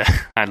 I'd love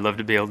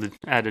to be able to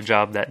add a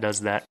job that does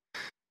that.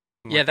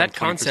 Yeah, that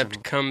concept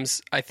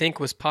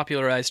was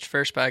popularized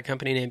first by a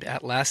company named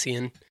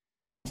Atlassian.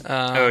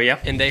 Oh yeah.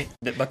 And they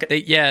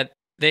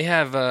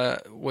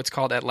have what's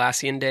called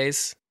Atlassian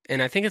Days.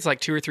 And I think it's like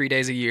 2 or 3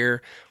 days a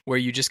year where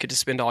you just get to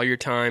spend all your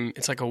time.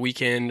 It's like a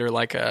weekend or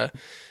like a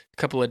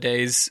couple of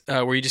days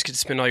where you just get to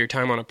spend all your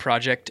time on a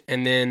project.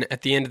 And then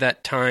at the end of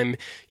that time,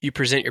 you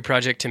present your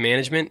project to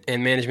management,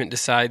 and management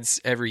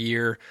decides every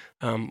year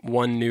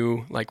one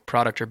new like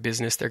product or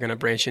business they're going to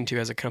branch into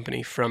as a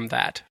company from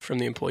the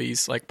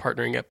employees like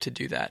partnering up to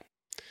do that.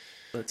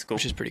 That's cool.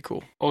 Which is pretty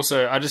cool.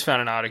 Also, I just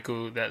found an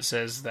article that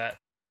says that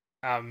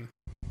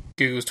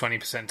Google's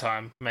 20%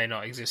 time may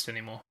not exist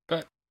anymore.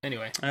 But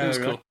anyway, it was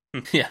really? cool.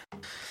 Yeah.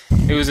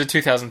 It was a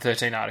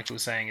 2013 article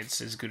saying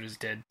it's as good as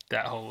dead,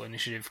 that whole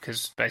initiative,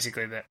 because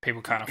basically that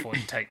people can't afford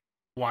to take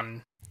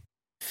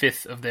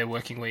 1/5 of their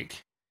working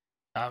week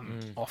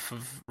off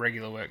of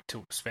regular work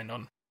to spend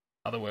on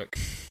other work.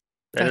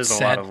 That's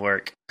a lot of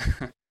work.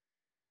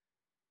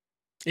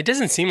 It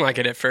doesn't seem like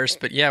it at first,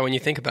 but yeah, when you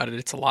think about it,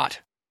 it's a lot.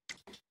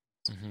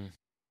 Mm-hmm.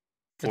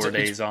 4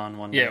 days on,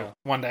 1 day Yeah, off.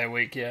 1 day a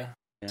week. Yeah.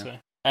 Yeah. So,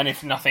 and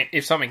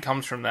if something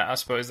comes from that, I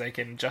suppose they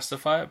can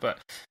justify it. But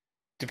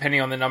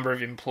depending on the number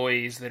of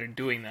employees that are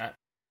doing that,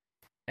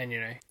 and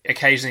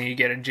occasionally you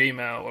get a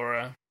Gmail or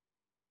a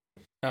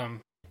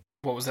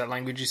what was that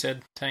language you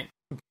said, Tank?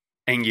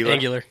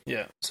 Angular.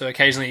 Yeah. So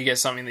occasionally you get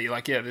something that you're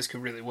like, yeah, this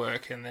could really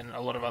work, and then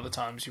a lot of other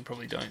times you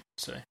probably don't.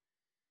 So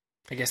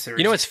I guess there is.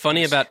 You know what's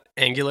funny about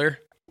Angular,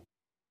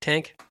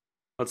 Tank?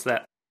 What's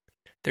that?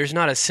 There's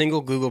not a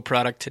single Google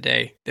product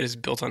today that is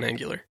built on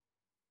Angular.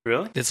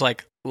 Really? That's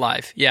like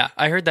live. Yeah,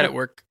 I heard that at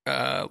work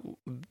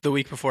the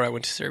week before I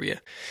went to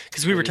Serbia,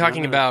 because we were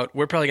talking about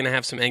we're probably going to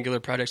have some Angular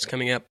projects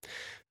coming up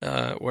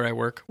where I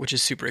work, which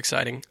is super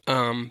exciting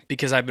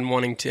because I've been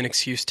wanting an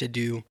excuse to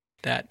do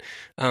that.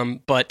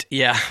 But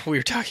yeah, we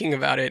were talking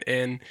about it,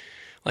 and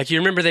like you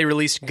remember they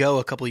released Go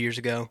a couple years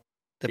ago,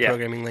 the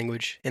programming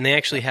language, and they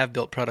actually have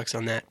built products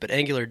on that, but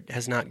Angular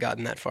has not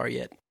gotten that far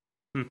yet,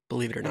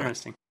 believe it or not.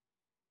 Interesting.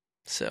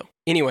 So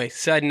anyway,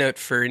 side note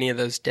for any of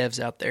those devs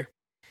out there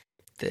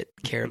that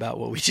care about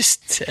what we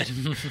just said.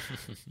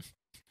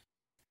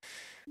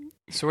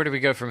 So where do we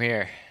go from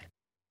here?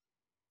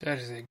 That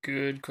is a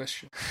good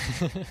question.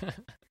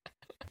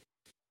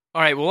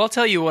 All right, well, I'll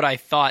tell you what I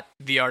thought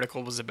the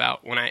article was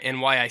about and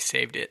why I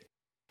saved it.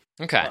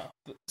 Okay.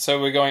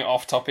 So we're going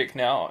off topic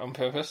now on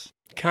purpose?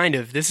 Kind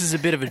of. This is a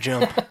bit of a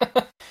jump.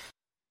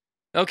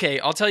 Okay,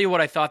 I'll tell you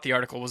what I thought the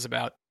article was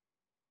about.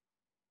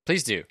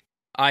 Please do.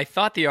 I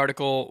thought the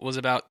article was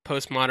about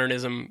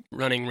postmodernism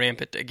running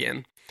rampant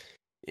again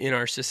in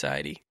our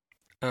society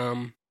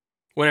when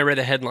I read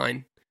the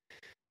headline.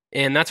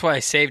 And that's why I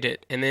saved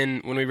it. And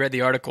then when we read the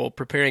article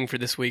preparing for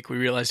this week, we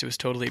realized it was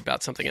totally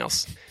about something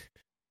else.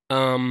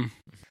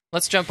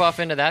 Let's jump off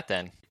into that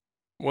then.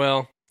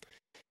 Well,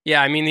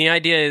 yeah, I mean, the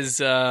idea is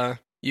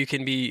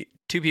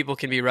two people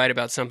can be right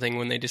about something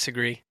when they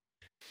disagree.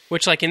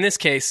 Which, like in this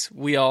case,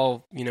 we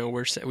all, we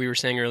were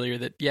saying earlier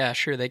that, yeah,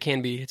 sure, they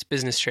can be. It's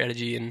business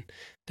strategy, and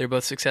they're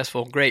both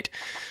successful. Great.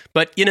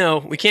 But,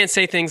 we can't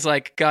say things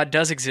like, God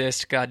does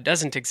exist, God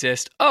doesn't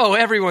exist. Oh,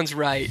 everyone's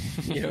right.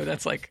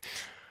 That's like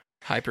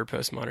hyper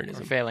postmodernism.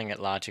 We're failing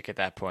at logic at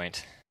that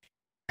point.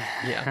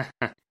 Yeah.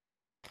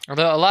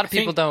 Although a lot of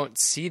people don't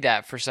see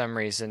that for some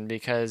reason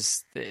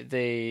because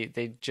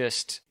they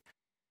just...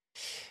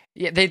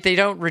 Yeah, they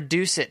don't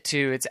reduce it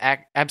to its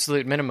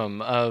absolute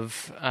minimum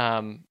of,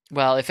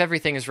 if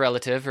everything is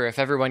relative or if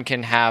everyone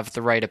can have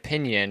the right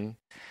opinion,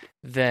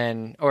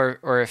 then,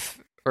 or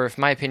if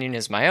my opinion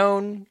is my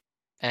own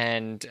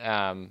and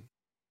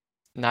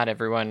not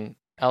everyone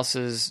else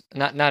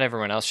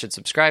should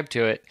subscribe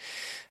to it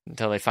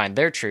until they find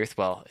their truth.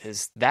 Well,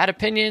 is that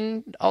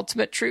opinion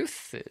ultimate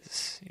truth?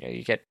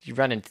 You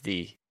run into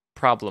the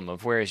problem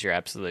of where is your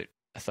absolute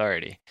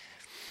authority.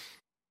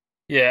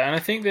 Yeah, and I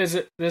think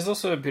there's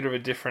also a bit of a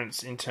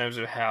difference in terms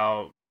of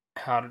how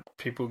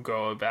people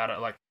go about it.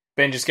 Like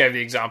Ben just gave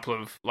the example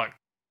of like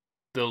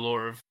the law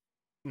of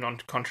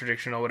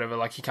non-contradiction or whatever.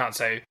 Like you can't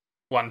say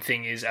one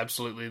thing is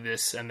absolutely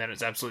this and then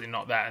it's absolutely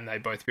not that, and they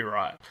both be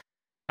right.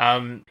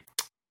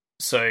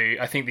 So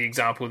I think the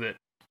example that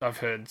I've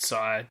heard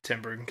Cy,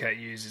 Tenbrook, and Kate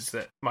use is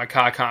that my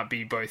car can't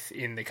be both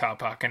in the car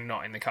park and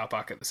not in the car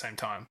park at the same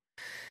time.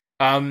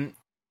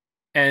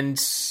 And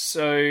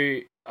so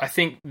I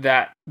think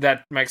that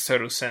makes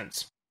total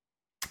sense.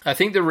 I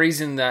think the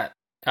reason that,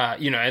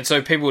 and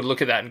so people would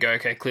look at that and go,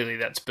 okay, clearly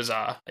that's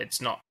bizarre.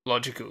 It's not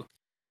logical.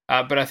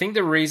 But I think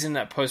the reason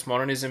that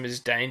postmodernism is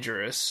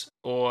dangerous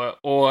or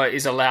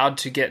is allowed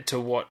to get to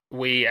what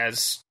we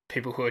as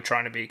people who are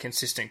trying to be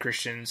consistent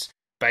Christians,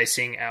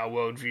 basing our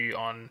worldview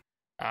on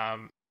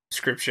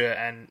scripture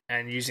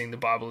and using the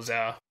Bible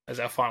as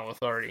our final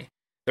authority.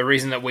 The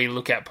reason that we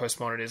look at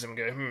postmodernism and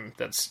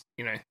go,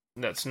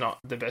 that's not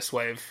the best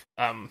way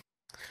of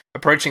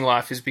approaching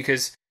life is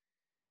because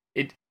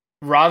it,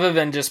 rather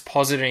than just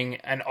positing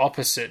an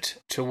opposite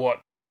to what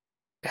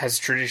has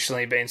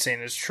traditionally been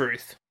seen as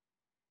truth,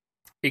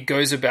 it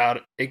goes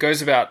about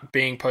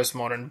being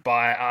postmodern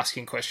by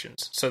asking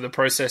questions. So the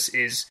process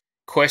is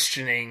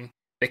questioning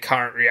the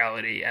current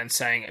reality and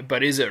saying,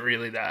 but is it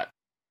really that?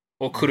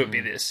 Or could it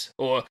be this?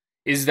 Or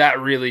is that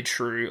really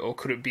true? Or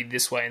could it be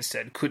this way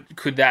instead?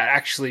 Could that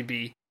actually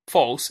be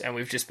false and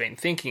we've just been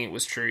thinking it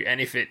was true? And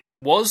if it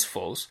was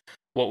false,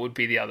 what would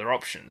be the other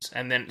options?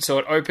 And then so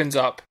it opens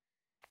up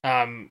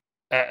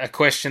a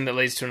question that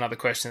leads to another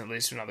question that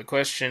leads to another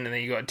question, and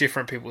then you got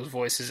different people's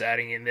voices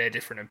adding in their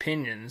different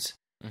opinions.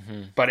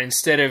 Mm-hmm. But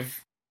instead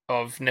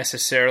of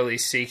necessarily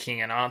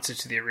seeking an answer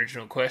to the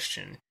original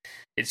question,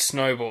 it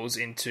snowballs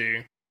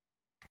into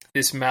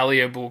this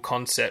malleable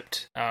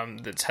concept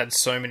that's had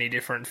so many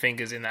different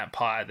fingers in that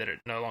pie that it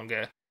no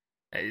longer...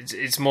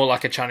 It's more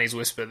like a Chinese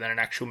whisper than an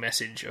actual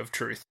message of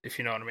truth, if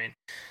you know what I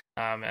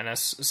mean.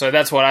 So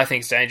that's what I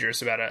think is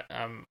dangerous about it.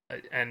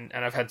 And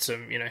I've had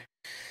some,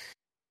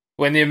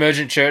 when the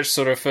emergent church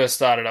sort of first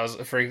started, I was,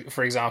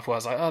 for example, I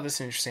was like, oh, that's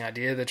an interesting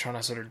idea. They're trying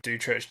to sort of do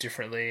church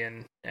differently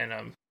and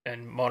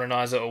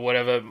modernize it or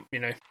whatever,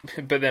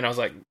 But then I was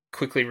like,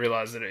 quickly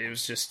realized that it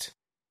was just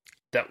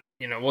that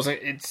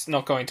it's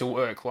not going to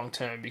work long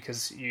term,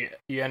 because you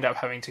end up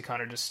having to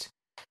kind of just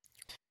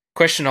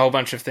question a whole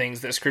bunch of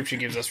things that Scripture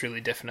gives us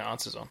really definite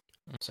answers on.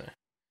 So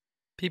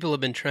People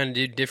have been trying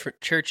to do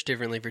church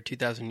differently for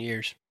 2,000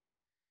 years.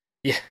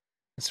 yeah,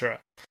 that's right.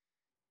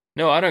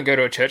 No, I don't go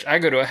to a church. I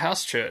go to a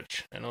house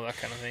church and all that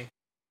kind of thing.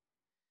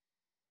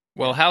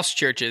 Well, house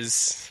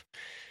churches,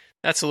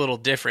 that's a little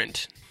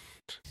different.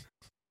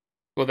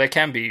 Well, they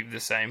can be the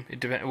same. It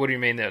depends. What do you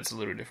mean that it's a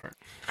little different?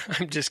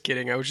 I'm just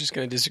kidding. I was just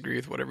going to disagree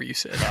with whatever you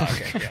said. Oh,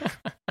 okay, yeah.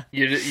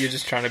 You're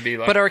just trying to be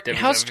like. But are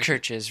devil's house advocate.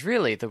 churches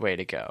really the way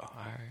to go?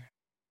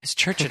 Is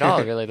church at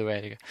all really the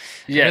way to go?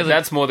 Yeah, Really-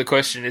 that's more the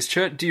question. Is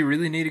church? Do you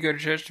really need to go to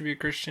church to be a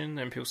Christian?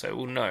 And people say,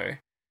 well, no.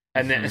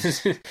 And then,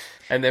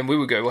 and then we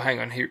would go, well, hang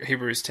on,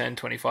 Hebrews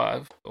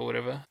 10:25 or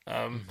whatever.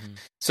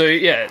 So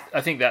yeah,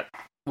 I think that.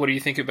 What do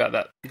you think about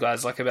that,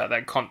 guys? Like about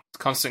that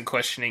constant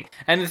questioning.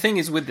 And the thing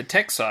is, with the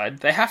tech side,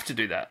 they have to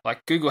do that.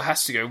 Like Google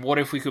has to go, what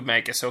if we could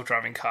make a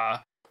self-driving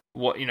car?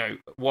 What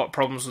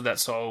problems would that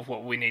solve?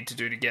 What we need to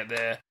do to get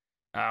there?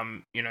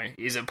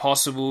 Is it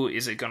possible?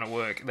 Is it going to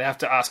work? They have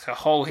to ask a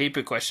whole heap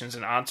of questions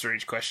and answer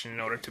each question in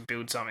order to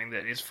build something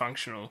that is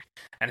functional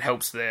and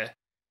helps their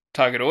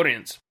target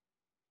audience.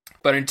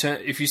 But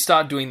if you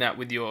start doing that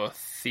with your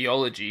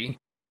theology,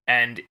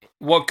 and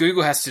what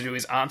Google has to do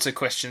is answer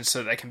questions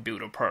so they can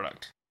build a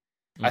product.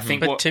 I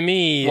think But to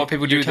me, what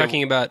people do you're with their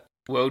talking about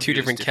worldview two is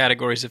different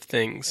categories of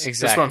things.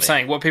 Exactly. That's what I'm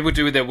saying. What people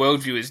do with their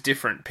worldview is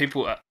different.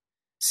 People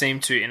seem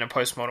to, in a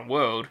postmodern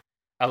world,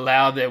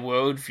 allow their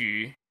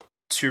worldview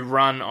to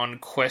run on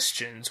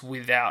questions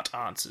without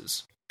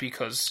answers,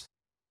 because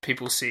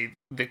people see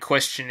the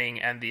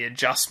questioning and the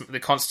adjustment, the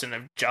constant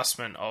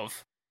adjustment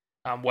of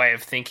way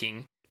of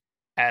thinking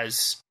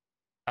as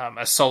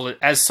solid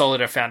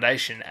a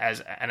foundation as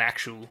an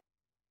actual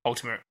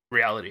ultimate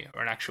reality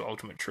or an actual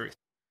ultimate truth.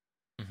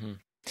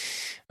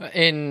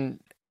 In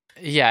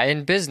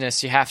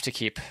business, you have to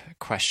keep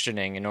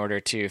questioning in order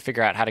to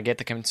figure out how to get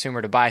the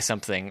consumer to buy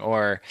something.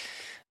 Or,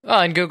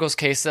 well, in Google's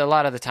case, a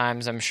lot of the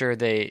times, I'm sure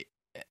they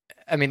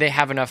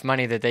have enough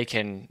money that they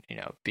can,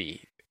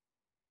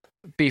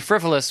 be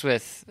frivolous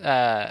with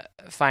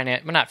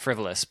finance. Well, not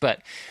frivolous,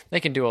 but they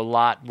can do a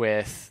lot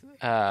with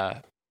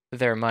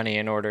their money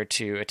in order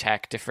to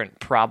attack different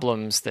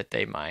problems that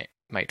they might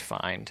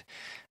find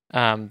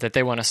that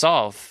they want to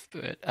solve.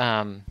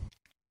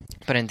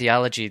 But in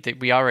theology,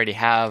 we already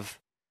have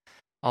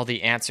all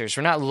the answers.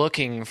 We're not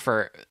looking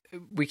for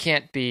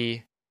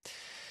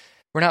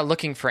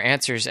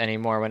answers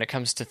anymore when it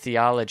comes to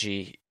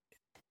theology.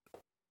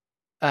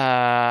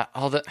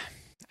 Although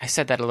I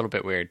said that a little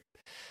bit weird.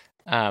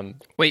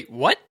 Wait,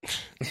 what?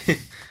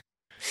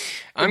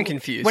 I'm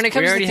confused. When it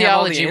comes to already have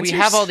all the theology, we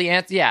have all the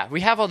answers. Yeah,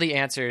 we have all the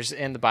answers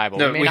in the Bible.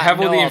 No, may we not have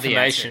all know the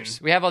information.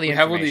 answers. We have all the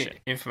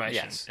information.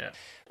 Yes. Yeah.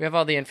 We have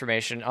all the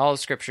information. All of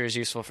Scripture is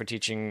useful for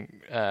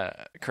teaching,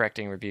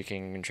 correcting,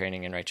 rebuking, and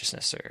training in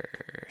righteousness,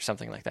 or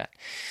something like that.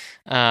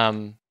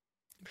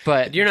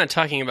 But You're not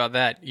talking about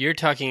that. You're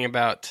talking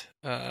about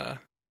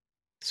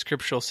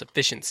scriptural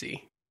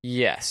sufficiency.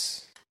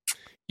 yes,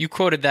 You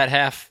quoted that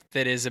half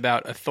that is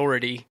about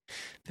authority.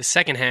 The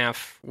second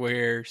half,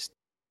 where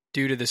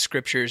due to the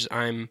scriptures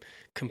I'm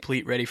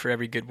complete, ready for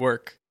every good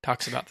work,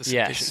 talks about the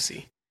Yes.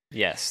 sufficiency.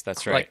 yes,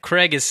 that's right. Like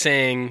Craig is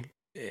saying,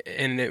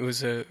 and it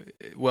was a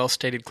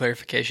well-stated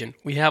clarification,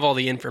 we have all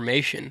the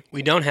information.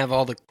 We don't have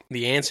all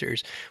the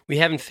answers. We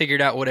haven't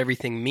figured out what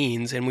everything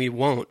means, and we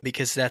won't,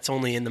 because that's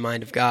only in the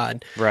mind of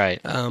God.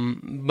 Right.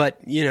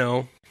 But,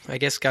 I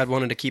guess God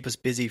wanted to keep us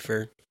busy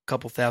for a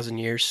couple thousand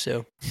years,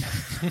 so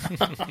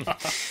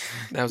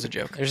that was a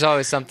joke. There's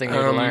always something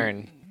new to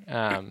learn.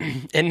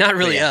 And not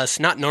really us,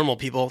 not normal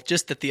people,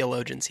 just the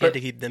theologians. He had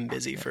to keep them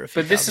busy for a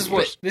few But this is thousand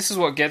years. this is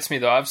what gets me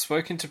though. I've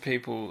spoken to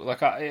people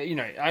like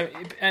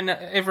and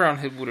everyone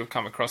who would have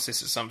come across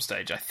this at some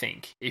stage. I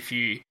think if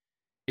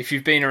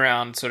you've been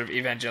around sort of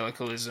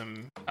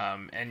evangelicalism,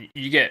 and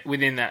you get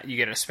within that, you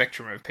get a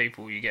spectrum of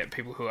people. You get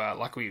people who are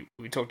like we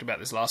talked about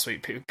this last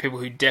week. People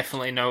who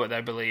definitely know what they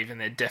believe and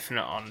they're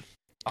definite on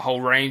a whole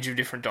range of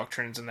different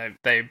doctrines, and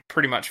they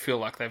pretty much feel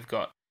like they've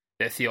got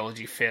their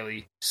theology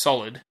fairly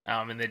solid,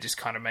 and they're just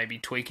kind of maybe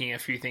tweaking a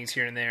few things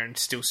here and there and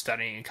still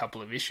studying a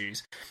couple of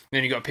issues. And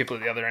then you've got people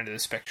at the other end of the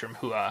spectrum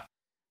who are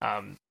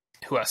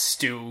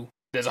still,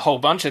 there's a whole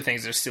bunch of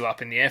things that are still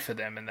up in the air for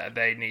them and that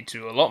they need to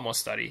do a lot more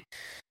study.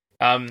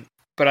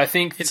 But I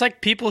think It's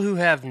like people who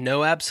have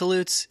no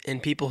absolutes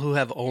and people who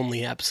have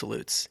only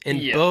absolutes, and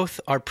Yeah. both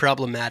are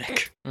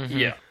problematic. Mhm.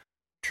 yeah,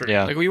 true.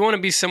 Yeah. Like we want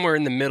to be somewhere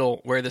in the middle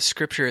where the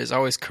scripture is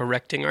always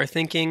correcting our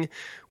thinking,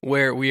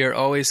 where we are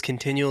always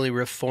continually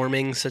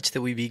reforming such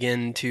that we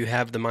begin to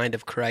have the mind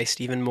of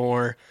Christ even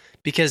more.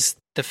 Because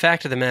the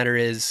fact of the matter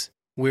is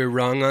we're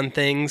wrong on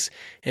things,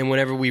 and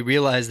whenever we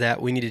realize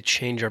that, we need to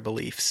change our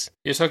beliefs.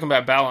 You're talking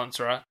about balance,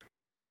 right?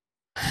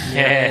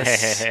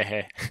 Yes.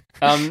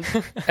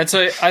 And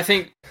so I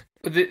think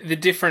the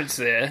difference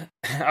there,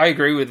 I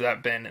agree with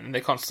that, Ben, and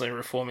the constantly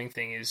reforming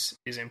thing is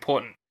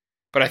important.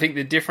 But I think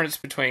the difference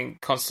between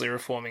constantly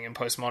reforming and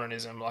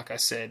postmodernism, like I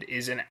said,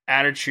 is an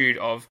attitude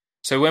of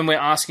So when we're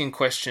asking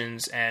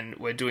questions and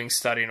we're doing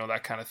study and all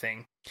that kind of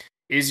thing,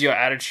 is your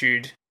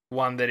attitude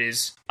one that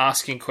is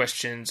asking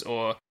questions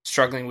or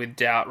struggling with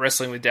doubt,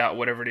 wrestling with doubt,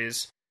 whatever it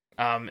is,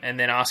 and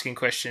then asking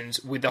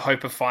questions with the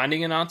hope of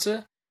finding an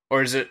answer?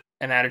 Or is it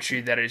an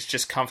attitude that is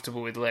just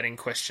comfortable with letting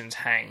questions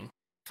hang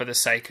for the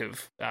sake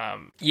of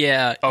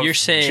you're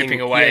saying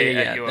chipping away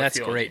at your that's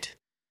theology? great.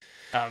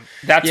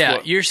 That's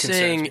what you're concerns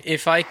saying me.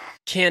 if I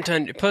can't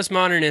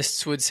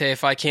postmodernists would say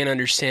if I can't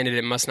understand it,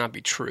 it must not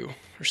be true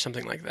or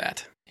something like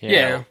that.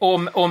 Yeah, or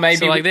maybe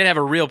So like they'd have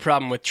a real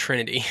problem with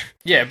Trinity.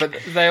 yeah, but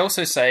they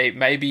also say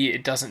maybe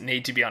it doesn't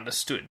need to be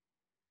understood,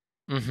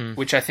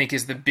 which I think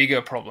is the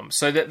bigger problem.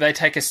 So that they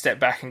take a step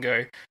back and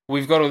go,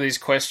 we've got all these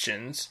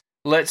questions,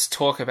 let's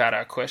talk about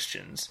our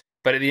questions.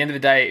 But at the end of the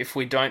day, if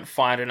we don't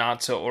find an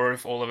answer, or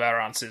if all of our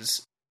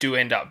answers do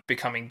end up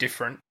becoming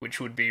different, which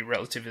would be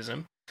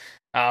relativism,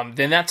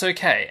 then that's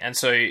okay. And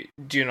so,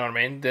 do you know what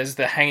I mean? There's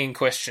the hanging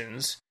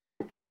questions,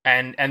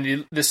 and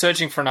the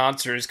searching for an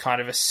answer is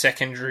kind of a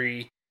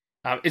secondary.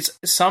 It's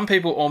some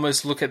people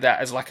almost look at that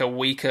as like a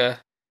weaker.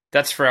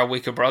 That's for our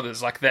weaker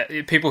brothers, like that.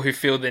 People who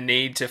feel the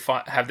need to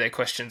have their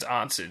questions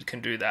answered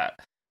can do that.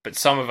 But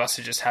some of us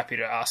are just happy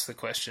to ask the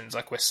questions,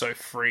 like we're so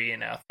free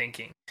in our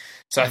thinking.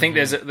 So I think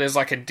there's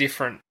like a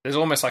different, there's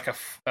almost like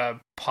a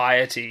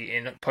piety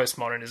in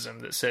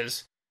postmodernism that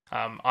says,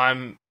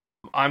 I'm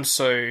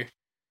so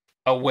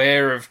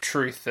aware of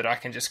truth that I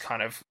can just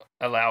kind of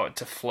allow it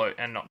to float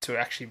and not to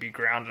actually be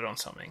grounded on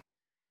something.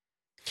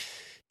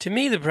 To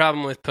me, the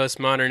problem with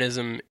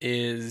postmodernism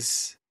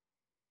is,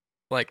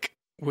 like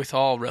with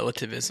all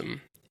relativism,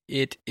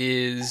 it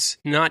is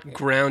not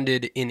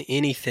grounded in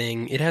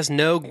anything. It has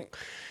no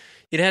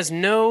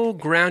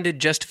grounded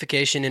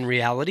justification in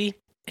reality,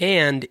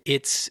 and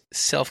it's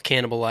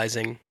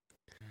self-cannibalizing.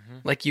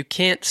 Like, you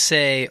can't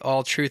say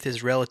all truth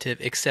is relative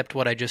except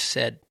what I just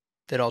said,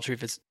 that all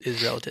truth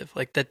is relative.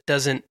 Like, that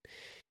doesn't...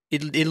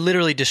 It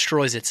literally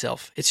destroys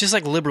itself. It's just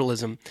like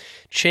liberalism.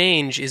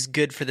 Change is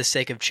good for the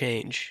sake of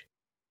change.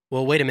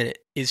 Well, wait a minute.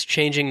 Is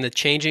changing the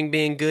changing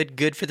being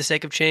good for the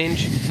sake of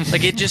change?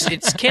 Like, it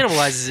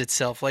cannibalizes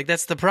itself. Like,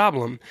 that's the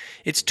problem.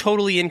 It's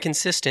totally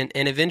inconsistent,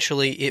 and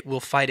eventually it will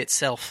fight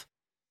itself.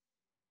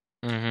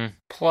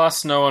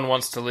 Plus, no one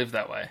wants to live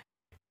that way.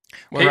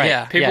 Well,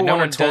 right. People no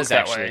want one to talk does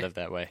that actually way. live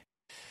that way.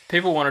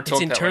 People want to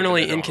talk It's that way.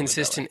 internally but they don't want to live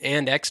that inconsistent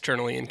and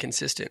externally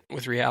inconsistent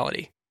with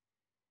reality.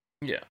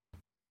 way. Yeah.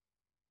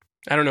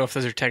 I don't know if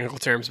those are technical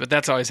terms, but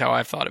that's always how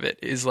I've thought of it,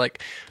 is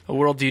like a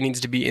worldview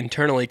needs to be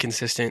internally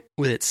consistent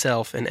with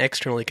itself and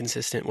externally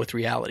consistent with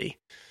reality.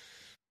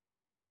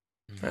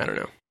 I don't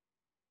know.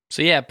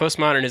 So yeah,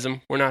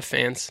 postmodernism, we're not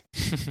fans.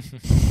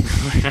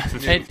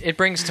 It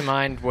brings to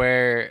mind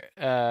where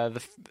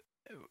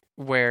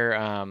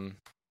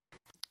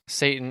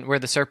Satan, where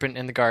the serpent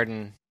in the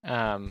garden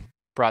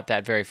brought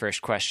that very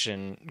first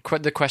question,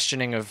 the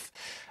questioning of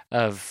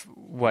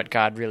what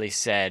God really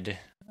said.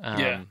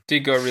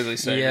 Did God really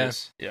say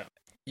this? Yeah.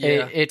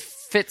 It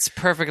fits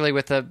perfectly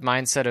with the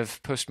mindset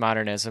of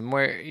postmodernism,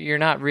 where you're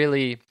not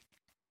really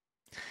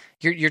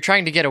you're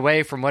trying to get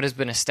away from what has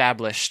been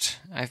established.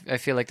 I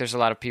feel like there's a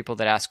lot of people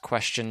that ask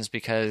questions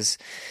because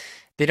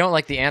they don't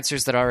like the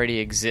answers that already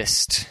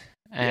exist,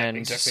 and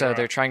exactly so right.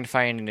 they're trying to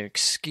find an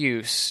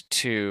excuse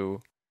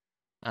to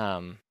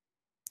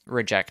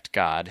reject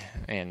God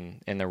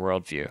in their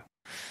worldview.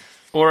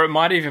 Or it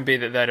might even be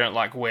that they don't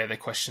like where the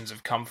questions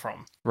have come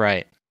from.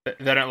 Right.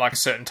 They don't like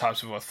certain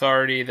types of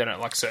authority, they don't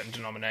like certain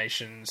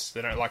denominations,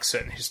 they don't like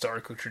certain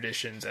historical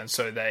traditions, and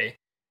so they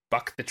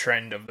buck the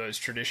trend of those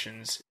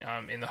traditions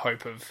in the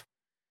hope of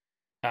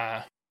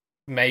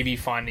maybe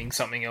finding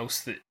something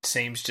else that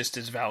seems just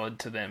as valid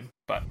to them.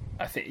 But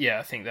I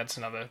think that's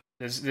another...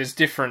 There's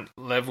different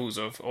levels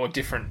of, or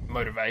different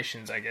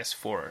motivations, I guess,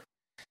 for it.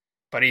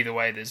 But either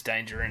way, there's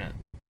danger in it.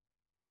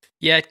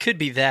 Yeah, it could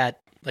be that,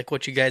 like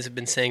what you guys have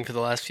been saying for the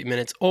last few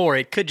minutes, or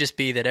it could just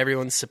be that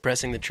everyone's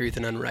suppressing the truth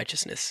in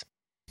unrighteousness.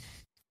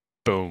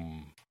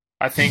 Boom.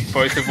 I think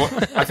both of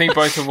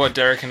what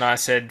Derek and I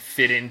said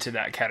fit into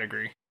that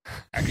category.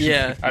 Actually.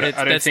 Yeah, I don't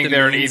that's think the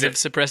they're an means either. of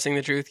suppressing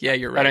the truth. Yeah,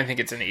 you're right. I don't think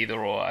it's an either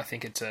or. I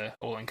think it's a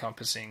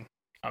all-encompassing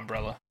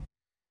umbrella.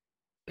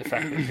 The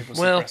fact that people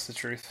suppress the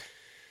truth.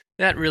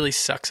 That really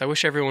sucks. I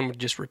wish everyone would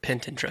just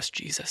repent and trust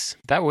Jesus.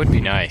 That would be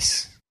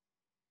nice.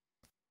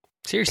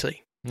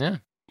 Seriously. Yeah.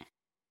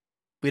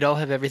 We'd all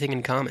have everything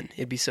in common.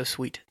 It'd be so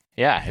sweet.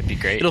 Yeah, it'd be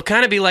great. It'll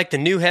kind of be like the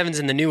new heavens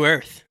and the new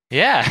earth.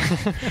 Yeah.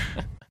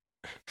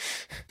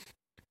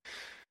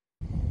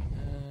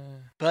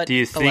 But Do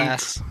you think-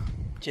 alas,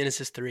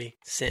 Genesis 3,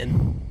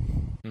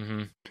 sin.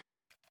 Mm-hmm.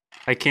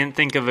 I can't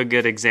think of a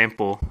good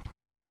example,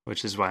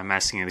 which is why I'm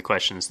asking you the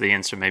questions. The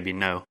answer may be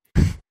no.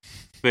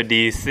 But do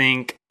you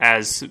think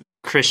as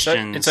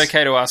Christians... It's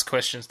okay to ask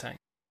questions, Tank.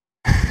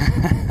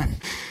 I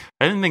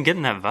haven't been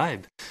getting that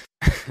vibe.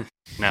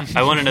 No,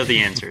 I want to know the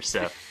answer,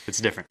 so it's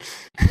different.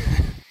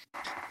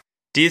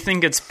 Do you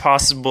think it's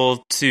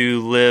possible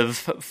to live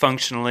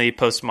functionally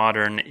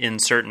postmodern in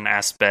certain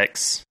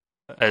aspects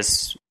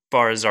as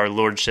far as our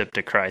lordship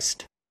to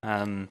Christ?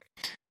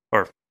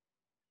 Or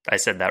I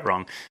said that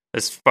wrong.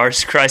 As far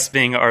as Christ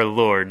being our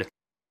Lord,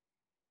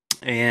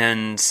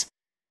 and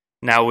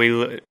now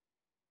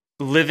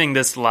living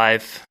this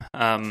life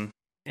in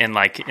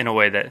a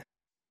way that,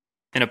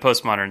 in a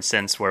postmodern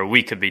sense, where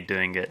we could be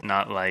doing it,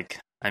 not like,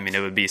 I mean,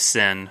 it would be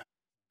sin,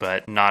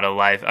 but not a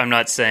life. I'm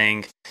not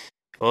saying,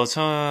 well,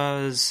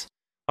 is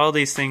all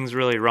these things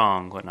really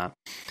wrong, whatnot.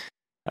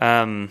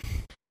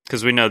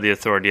 Because we know the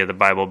authority of the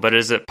Bible, but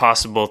is it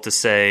possible to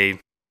say,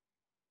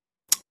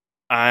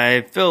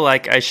 I feel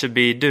like I should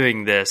be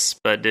doing this,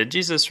 but did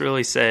Jesus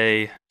really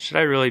say, should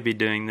I really be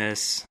doing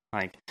this?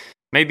 Like,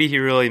 maybe he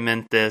really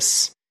meant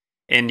this,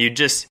 and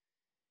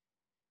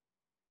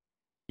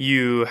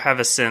you have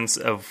a sense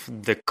of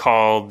the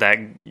call that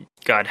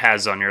God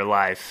has on your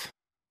life,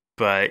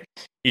 but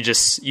you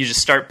just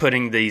start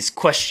putting these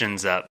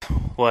questions up.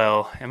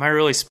 Well, am I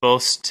really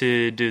supposed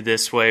to do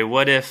this way?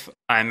 What if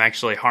I'm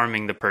actually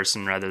harming the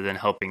person rather than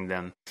helping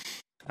them?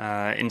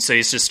 And so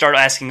you just start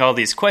asking all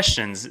these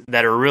questions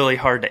that are really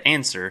hard to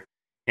answer,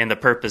 and the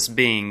purpose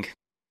being,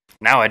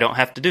 now I don't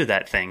have to do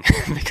that thing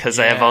because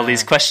I have all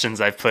these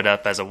questions I've put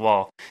up as a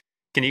wall.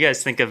 Can you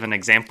guys think of an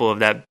example of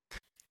that?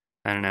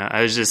 I don't know.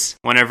 I was just,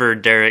 whenever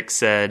Derek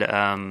said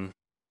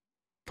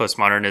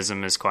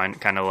postmodernism is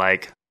kind of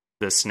like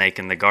the snake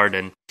in the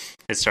garden,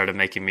 it started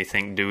making me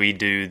think, do we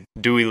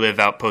live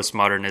out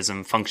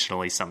postmodernism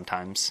functionally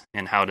sometimes?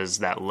 And how does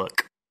that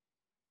look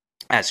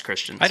as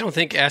Christians? I don't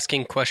think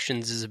asking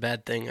questions is a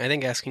bad thing. I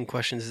think asking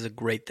questions is a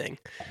great thing.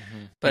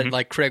 Mm-hmm. But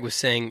like Craig was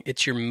saying,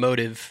 it's your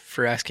motive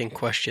for asking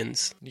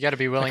questions. You got to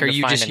be willing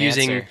to find an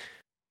answer.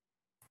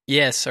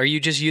 Yes, are you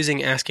just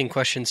using asking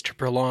questions to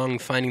prolong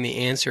finding the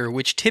answer,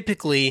 which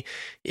typically,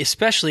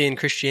 especially in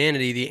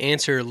Christianity, the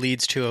answer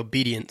leads to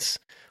obedience.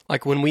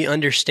 Like when we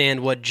understand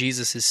what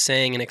Jesus is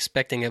saying and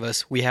expecting of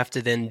us, we have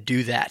to then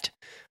do that.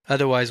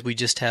 Otherwise, we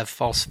just have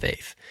false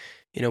faith.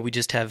 We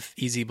just have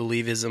easy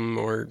believism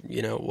or,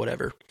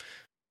 whatever.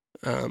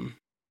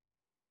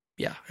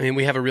 Yeah, I mean,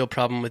 we have a real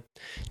problem with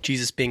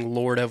Jesus being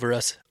Lord over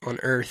us on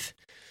earth.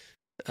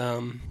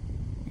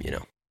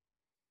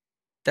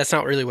 That's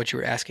not really what you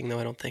were asking, though,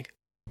 I don't think.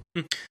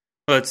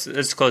 Well,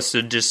 it's close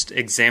to just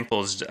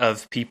examples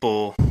of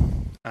people,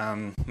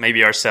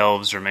 maybe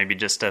ourselves or maybe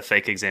just a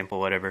fake example,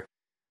 whatever,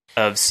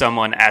 of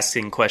someone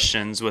asking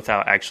questions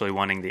without actually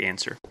wanting the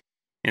answer.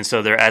 And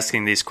so they're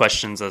asking these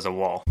questions as a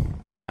wall.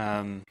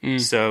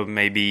 So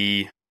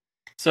maybe...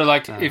 So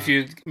like if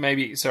you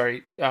maybe,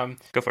 go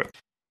for it.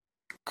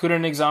 Could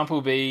an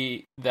example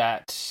be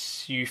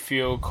that you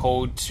feel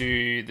called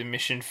to the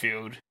mission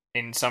field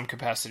in some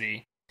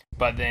capacity,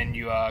 but then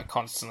you are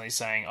constantly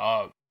saying,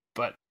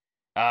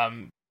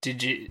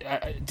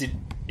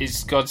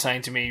 is God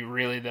saying to me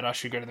really that I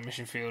should go to the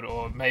mission field,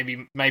 or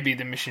maybe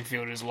the mission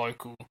field is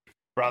local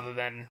rather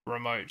than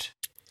remote?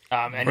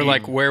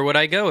 Where would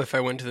I go if I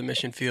went to the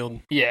mission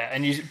field? Yeah,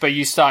 but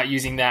you start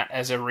using that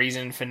as a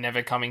reason for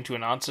never coming to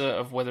an answer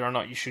of whether or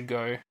not you should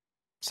go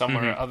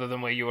somewhere other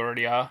than where you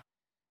already are.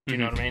 Do you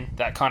know what I mean?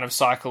 That kind of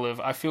cycle of,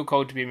 I feel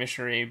called to be a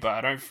missionary, but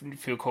I don't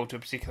feel called to a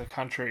particular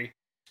country,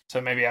 so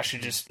maybe I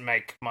should just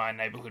make my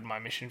neighborhood my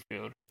mission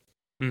field.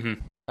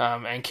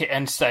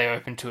 And stay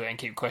open to it and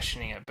keep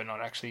questioning it, but not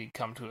actually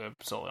come to a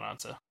solid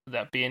answer. Would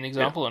that be an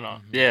example or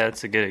not? Yeah,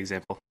 it's a good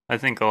example. I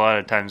think a lot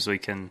of times we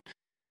can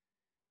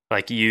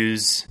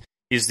use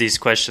these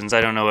questions.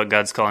 I don't know what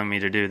God's calling me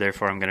to do,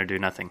 therefore I'm going to do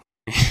nothing.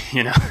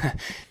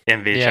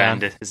 And be trying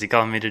to, is he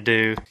calling me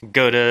to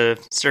go to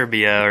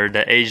Serbia or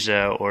to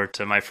Asia or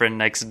to my friend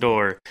next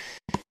door?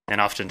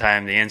 And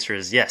oftentimes the answer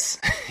is yes.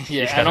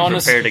 Yeah, and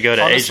prepare to go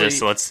to Asia,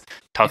 so let's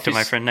talk to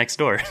my friend next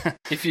door.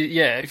 If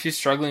you're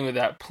struggling with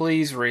that,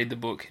 please read the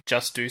book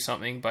Just Do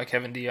Something by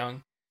Kevin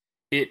DeYoung.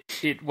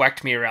 It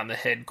whacked me around the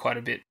head quite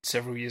a bit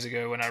several years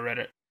ago when I read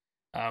it.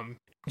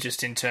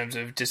 Just in terms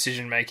of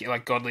decision making,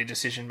 like godly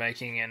decision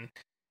making, and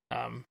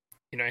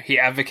he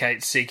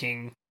advocates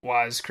seeking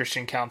wise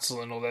Christian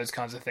counsel and all those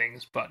kinds of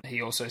things, but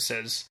he also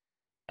says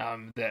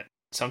that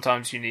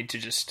sometimes you need to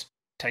just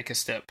take a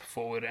step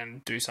forward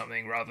and do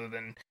something rather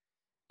than,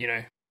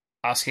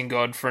 asking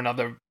God for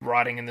another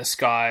writing in the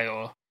sky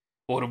or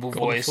audible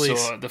voice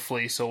or the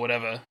fleece or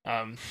whatever,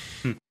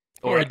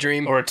 or a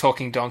dream or a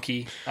talking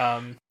donkey.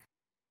 God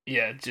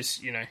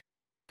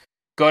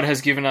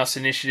has given us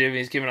initiative.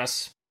 He's given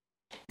us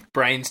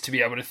brains to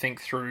be able to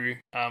think through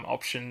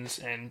options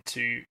and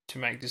to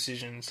make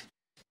decisions.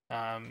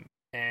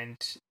 And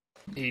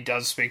he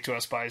does speak to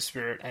us by his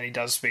Spirit, and he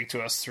does speak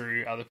to us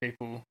through other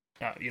people,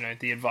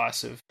 the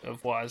advice of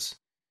wise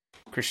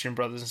Christian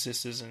brothers and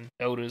sisters and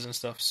elders and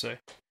stuff. So,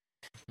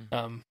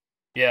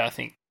 I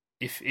think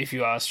if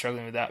you are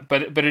struggling with that,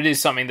 but it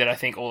is something that I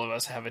think all of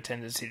us have a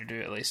tendency to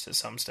do, at least at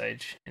some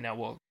stage in our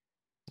walk.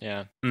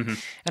 Yeah. And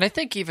I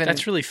think even...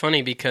 That's really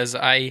funny because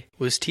I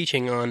was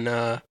teaching on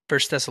 1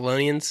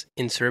 Thessalonians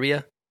in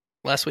Serbia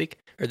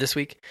this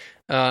week,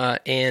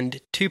 and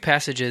two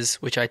passages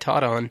which I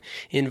taught on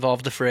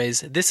involved the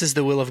phrase, "This is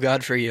the will of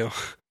God for you."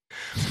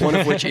 One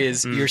of which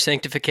is your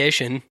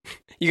sanctification.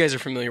 You guys are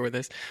familiar with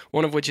this.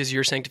 One of which is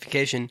your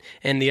sanctification,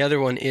 and the other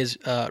one is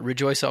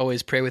rejoice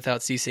always, pray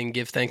without ceasing,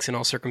 give thanks in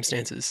all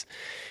circumstances.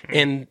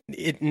 And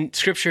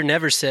Scripture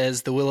never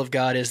says the will of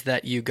God is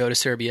that you go to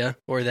Serbia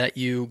or that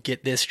you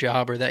get this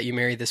job or that you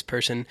marry this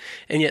person.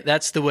 And yet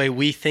that's the way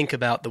we think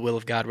about the will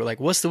of God. We're like,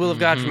 what's the will of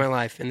God for my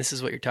life? And this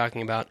is what you're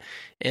talking about.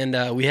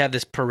 And we have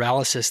this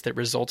paralysis that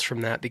results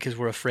from that because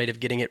we're afraid of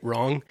getting it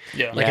wrong.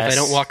 Yeah. Like, if I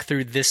don't walk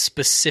through this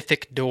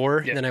specific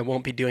door, then I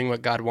won't be doing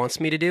what God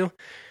wants me to do.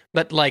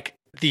 But like,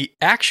 the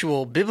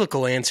actual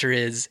biblical answer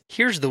is,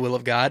 here's the will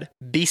of God: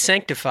 be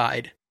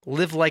sanctified,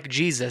 live like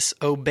Jesus,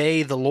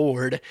 obey the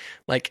Lord,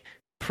 like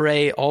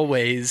pray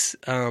always.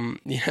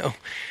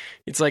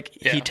 It's like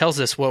he tells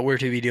us what we're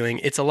to be doing.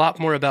 It's a lot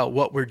more about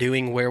what we're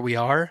doing where we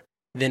are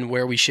than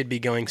where we should be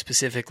going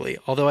specifically.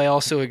 Although I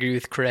also agree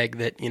with Craig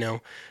that,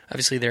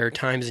 obviously there are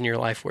times in your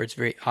life where it's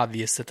very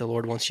obvious that the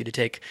Lord wants you to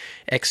take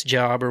X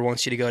job or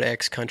wants you to go to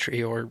X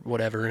country or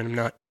whatever, and I'm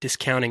not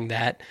discounting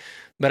that.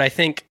 But I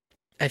think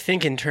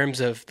in terms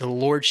of the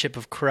lordship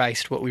of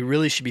Christ, what we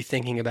really should be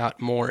thinking about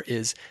more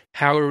is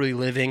how are we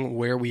living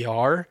where we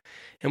are?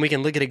 And we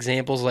can look at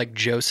examples like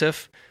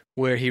Joseph,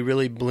 where he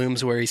really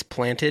blooms where he's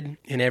planted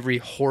in every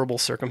horrible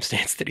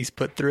circumstance that he's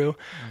put through.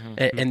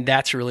 And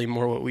that's really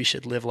more what we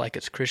should live like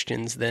as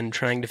Christians than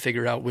trying to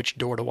figure out which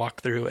door to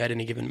walk through at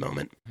any given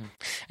moment.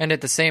 And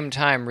at the same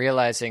time,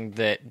 realizing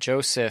that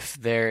Joseph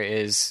there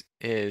is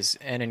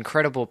an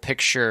incredible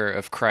picture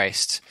of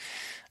Christ,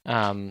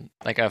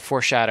 like a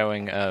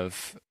foreshadowing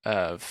of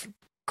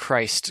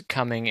Christ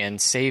coming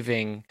and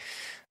saving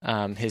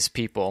his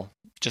people,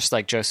 just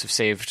like Joseph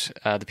saved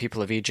the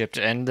people of Egypt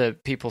and the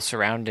people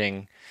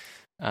surrounding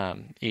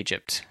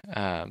Egypt.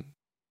 And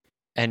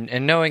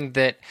knowing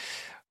that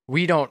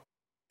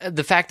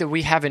the fact that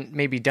we haven't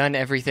maybe done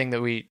everything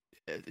that we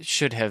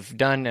should have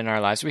done in our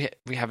lives,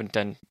 we haven't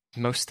done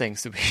most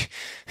things that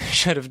we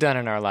should have done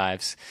in our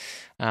lives.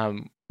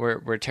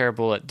 We're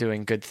terrible at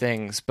doing good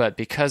things, but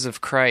because of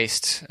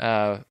Christ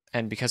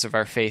and because of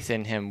our faith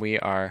in Him, we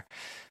are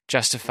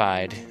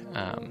justified,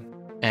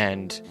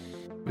 and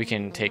we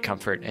can take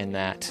comfort in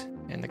that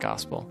in the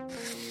gospel,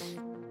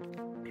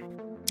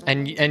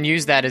 and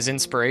use that as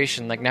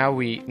inspiration. Like now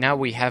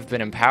we have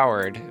been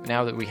empowered.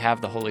 Now that we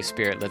have the Holy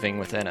Spirit living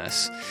within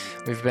us,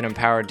 we've been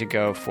empowered to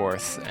go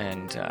forth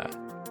and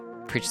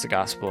preach the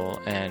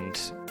gospel and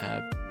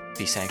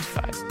be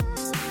sanctified.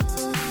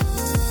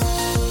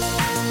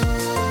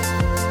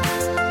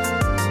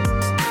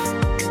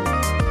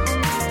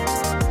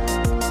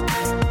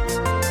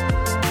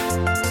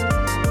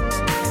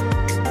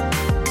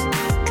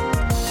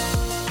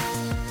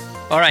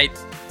 All right,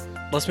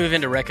 let's move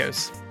into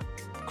recos.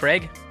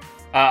 Craig?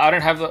 I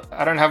don't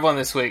have one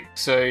this week,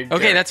 so Okay,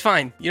 Derek. that's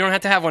fine. You don't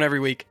have to have one every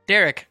week.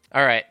 Derek?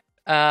 All right.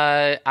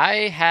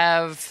 I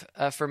have,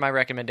 for my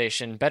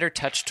recommendation, Better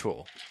Touch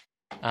Tool.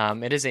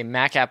 It is a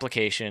Mac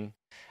application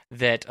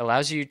that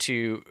allows you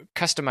to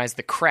customize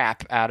the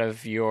crap out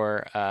of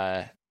your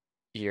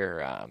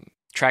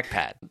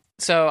trackpad.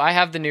 So I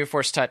have the new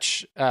Force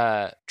Touch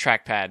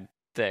trackpad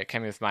that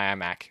came with my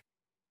iMac.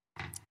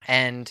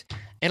 And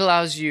it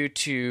allows you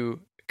to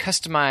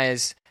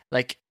customize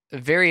like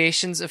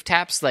variations of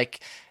taps,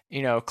 like,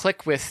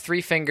 click with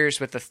 3 fingers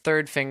with the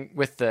third finger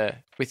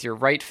with your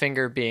right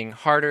finger being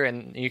harder,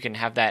 and you can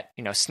have that,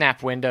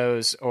 snap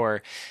windows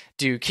or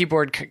do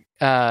keyboard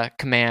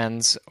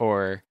commands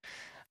or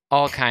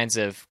all kinds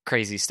of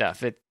crazy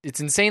stuff. It's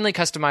insanely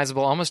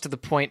customizable, almost to the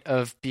point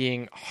of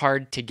being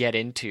hard to get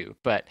into.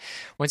 But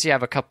once you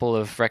have a couple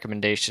of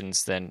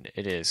recommendations, then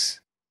it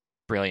is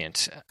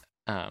brilliant.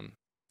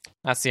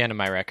 That's the end of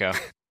my reco.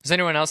 Does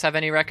anyone else have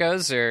any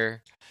recos,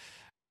 or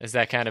is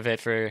that kind of it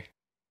for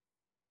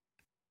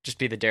just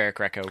be the Derek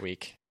reco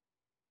week?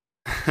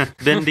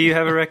 Ben, do you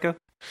have a reco?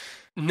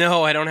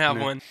 No, I don't have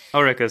No. one.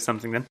 I'll reco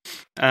something then.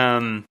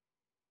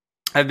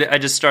 I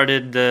just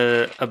started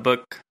a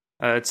book.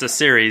 It's a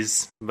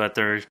series, but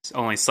they're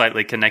only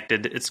slightly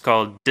connected. It's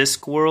called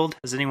Discworld.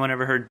 Has anyone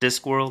ever heard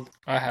Discworld?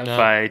 I have. No.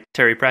 By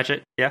Terry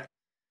Pratchett. Yeah.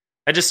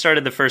 I just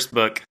started the first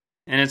book,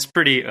 and it's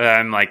pretty.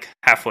 I'm like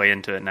halfway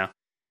into it now.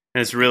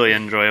 And it's really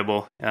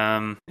enjoyable.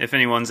 If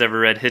anyone's ever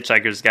read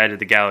Hitchhiker's Guide to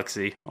the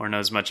Galaxy or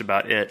knows much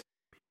about it,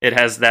 it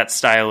has that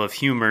style of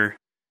humor,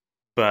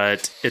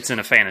 but it's in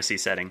a fantasy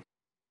setting.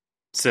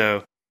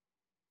 So,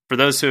 for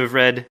those who have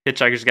read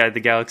Hitchhiker's Guide to the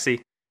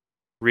Galaxy,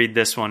 read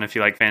this one if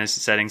you like fantasy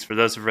settings. For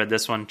those who've read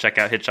this one, check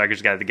out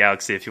Hitchhiker's Guide to the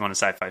Galaxy if you want a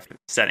sci-fi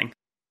setting.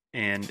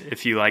 And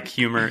if you like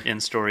humor in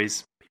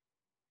stories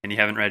and you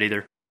haven't read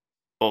either,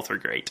 both are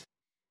great.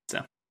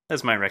 So,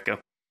 that's my reco.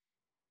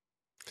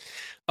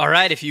 All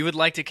right, if you would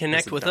like to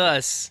connect Listen with time.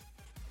 us,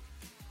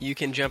 you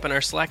can jump in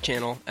our Slack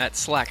channel at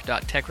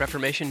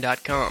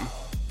slack.techreformation.com.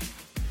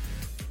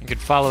 You can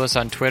follow us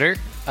on Twitter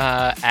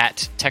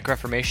at Tech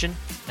Reformation,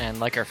 and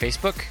like our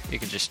Facebook. You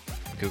can just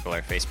Google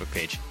our Facebook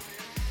page.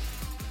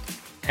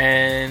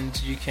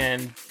 And you can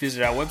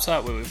visit our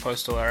website where we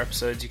post all our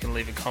episodes. You can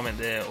leave a comment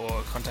there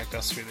or contact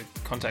us through the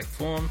contact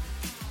form.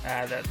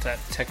 That's at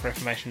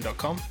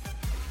techreformation.com.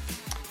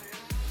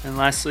 And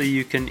lastly,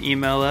 you can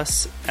email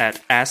us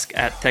at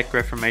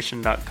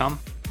ask@techreformation.com.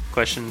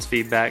 Questions,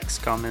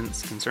 feedbacks,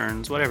 comments,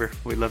 concerns, whatever.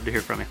 We'd love to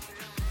hear from you.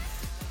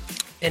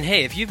 And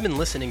hey, if you've been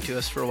listening to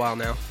us for a while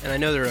now, and I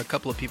know there are a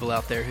couple of people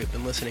out there who've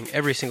been listening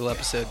every single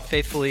episode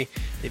faithfully,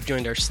 they've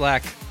joined our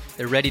Slack,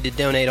 they're ready to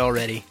donate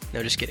already.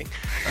 No, just kidding.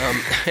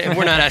 And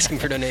we're not asking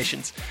for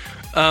donations.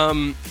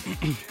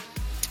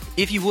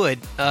 If you would,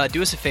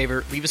 do us a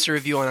favor, leave us a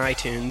review on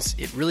iTunes.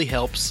 It really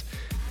helps.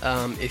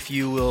 If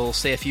you will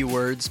say a few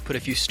words, put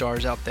a few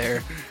stars out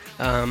there,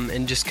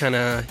 and just kind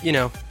of,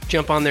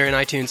 jump on there in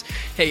iTunes.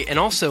 Hey, and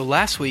also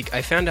last week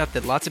I found out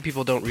that lots of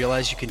people don't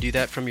realize you can do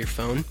that from your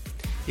phone.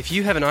 If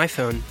you have an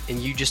iPhone and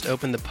you just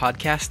open the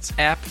Podcasts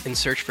app and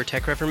search for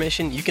Tech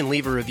Reformation, you can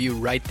leave a review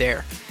right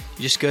there.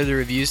 You just go to the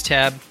Reviews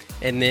tab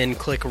and then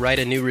click Write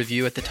a New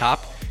Review at the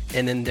top,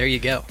 and then there you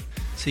go.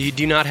 So you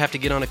do not have to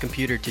get on a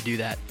computer to do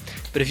that.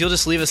 But if you'll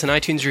just leave us an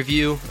iTunes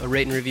review, a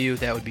rate and review,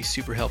 that would be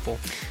super helpful.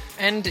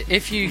 And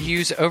if you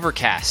use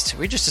Overcast,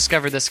 we just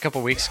discovered this a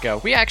couple weeks ago.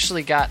 We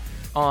actually got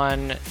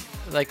on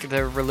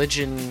the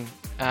religion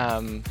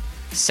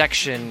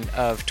section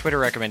of Twitter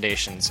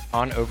recommendations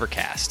on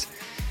Overcast,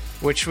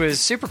 which was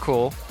super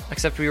cool,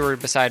 except we were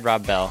beside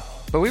Rob Bell.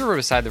 But we were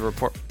beside the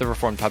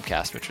Reformed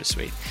Pubcast, which was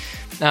sweet.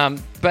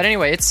 But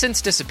anyway, it's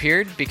since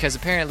disappeared because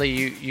apparently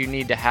you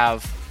need to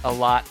have a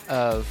lot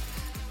of,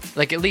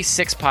 at least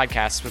 6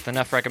 podcasts with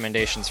enough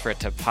recommendations for it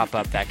to pop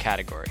up that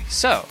category.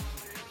 So,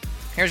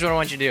 here's what I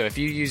want you to do. If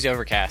you use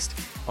Overcast,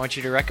 I want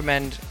you to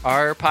recommend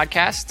our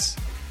podcasts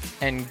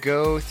and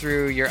go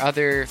through your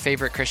other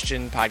favorite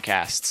Christian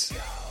podcasts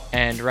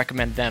and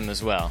recommend them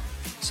as well.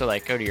 So,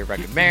 go to your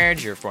Record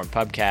Marriage, your Reformed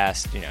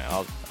Pubcast,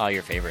 all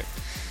your favorite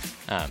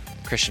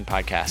Christian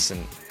podcasts,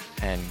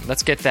 and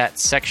let's get that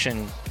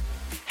section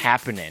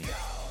happening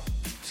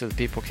so that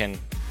people can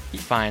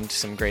find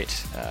some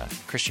great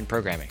Christian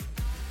programming.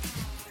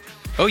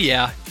 Oh,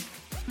 yeah.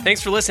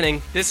 Thanks for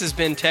listening. This has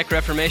been Tech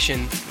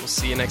Reformation. We'll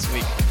see you next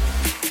week.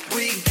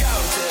 We go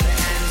to the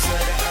ends of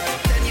the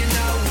earth, and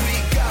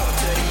we go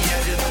to the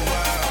edge of the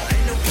world.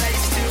 Ain't no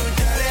place too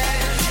dirty,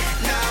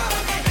 no,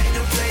 ain't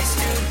no place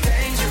too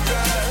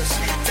dangerous,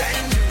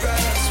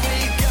 dangerous.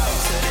 We go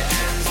to the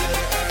ends of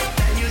the earth,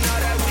 and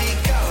that we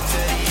go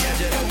to the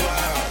edge of the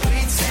world.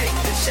 We take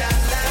the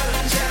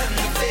challenge and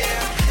the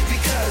fear,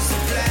 because the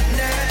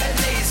planet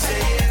needs to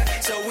hear.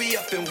 So we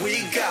up and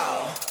we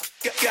go,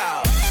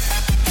 go.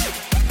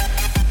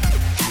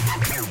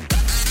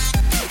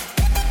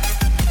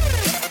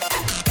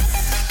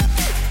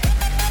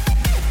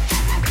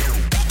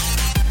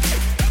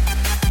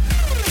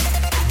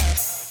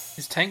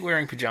 Is Tank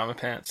wearing pajama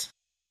pants?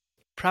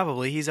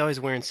 Probably. He's always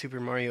wearing Super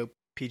Mario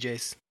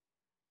PJs.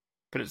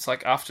 But it's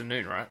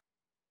afternoon, right?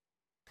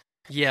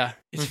 Yeah,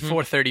 it's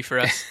 4:30 for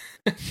us.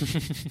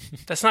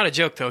 That's not a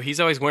joke, though. He's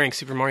always wearing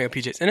Super Mario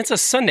PJs. And it's a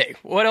Sunday.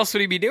 What else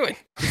would he be doing?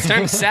 It's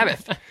time to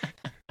Sabbath.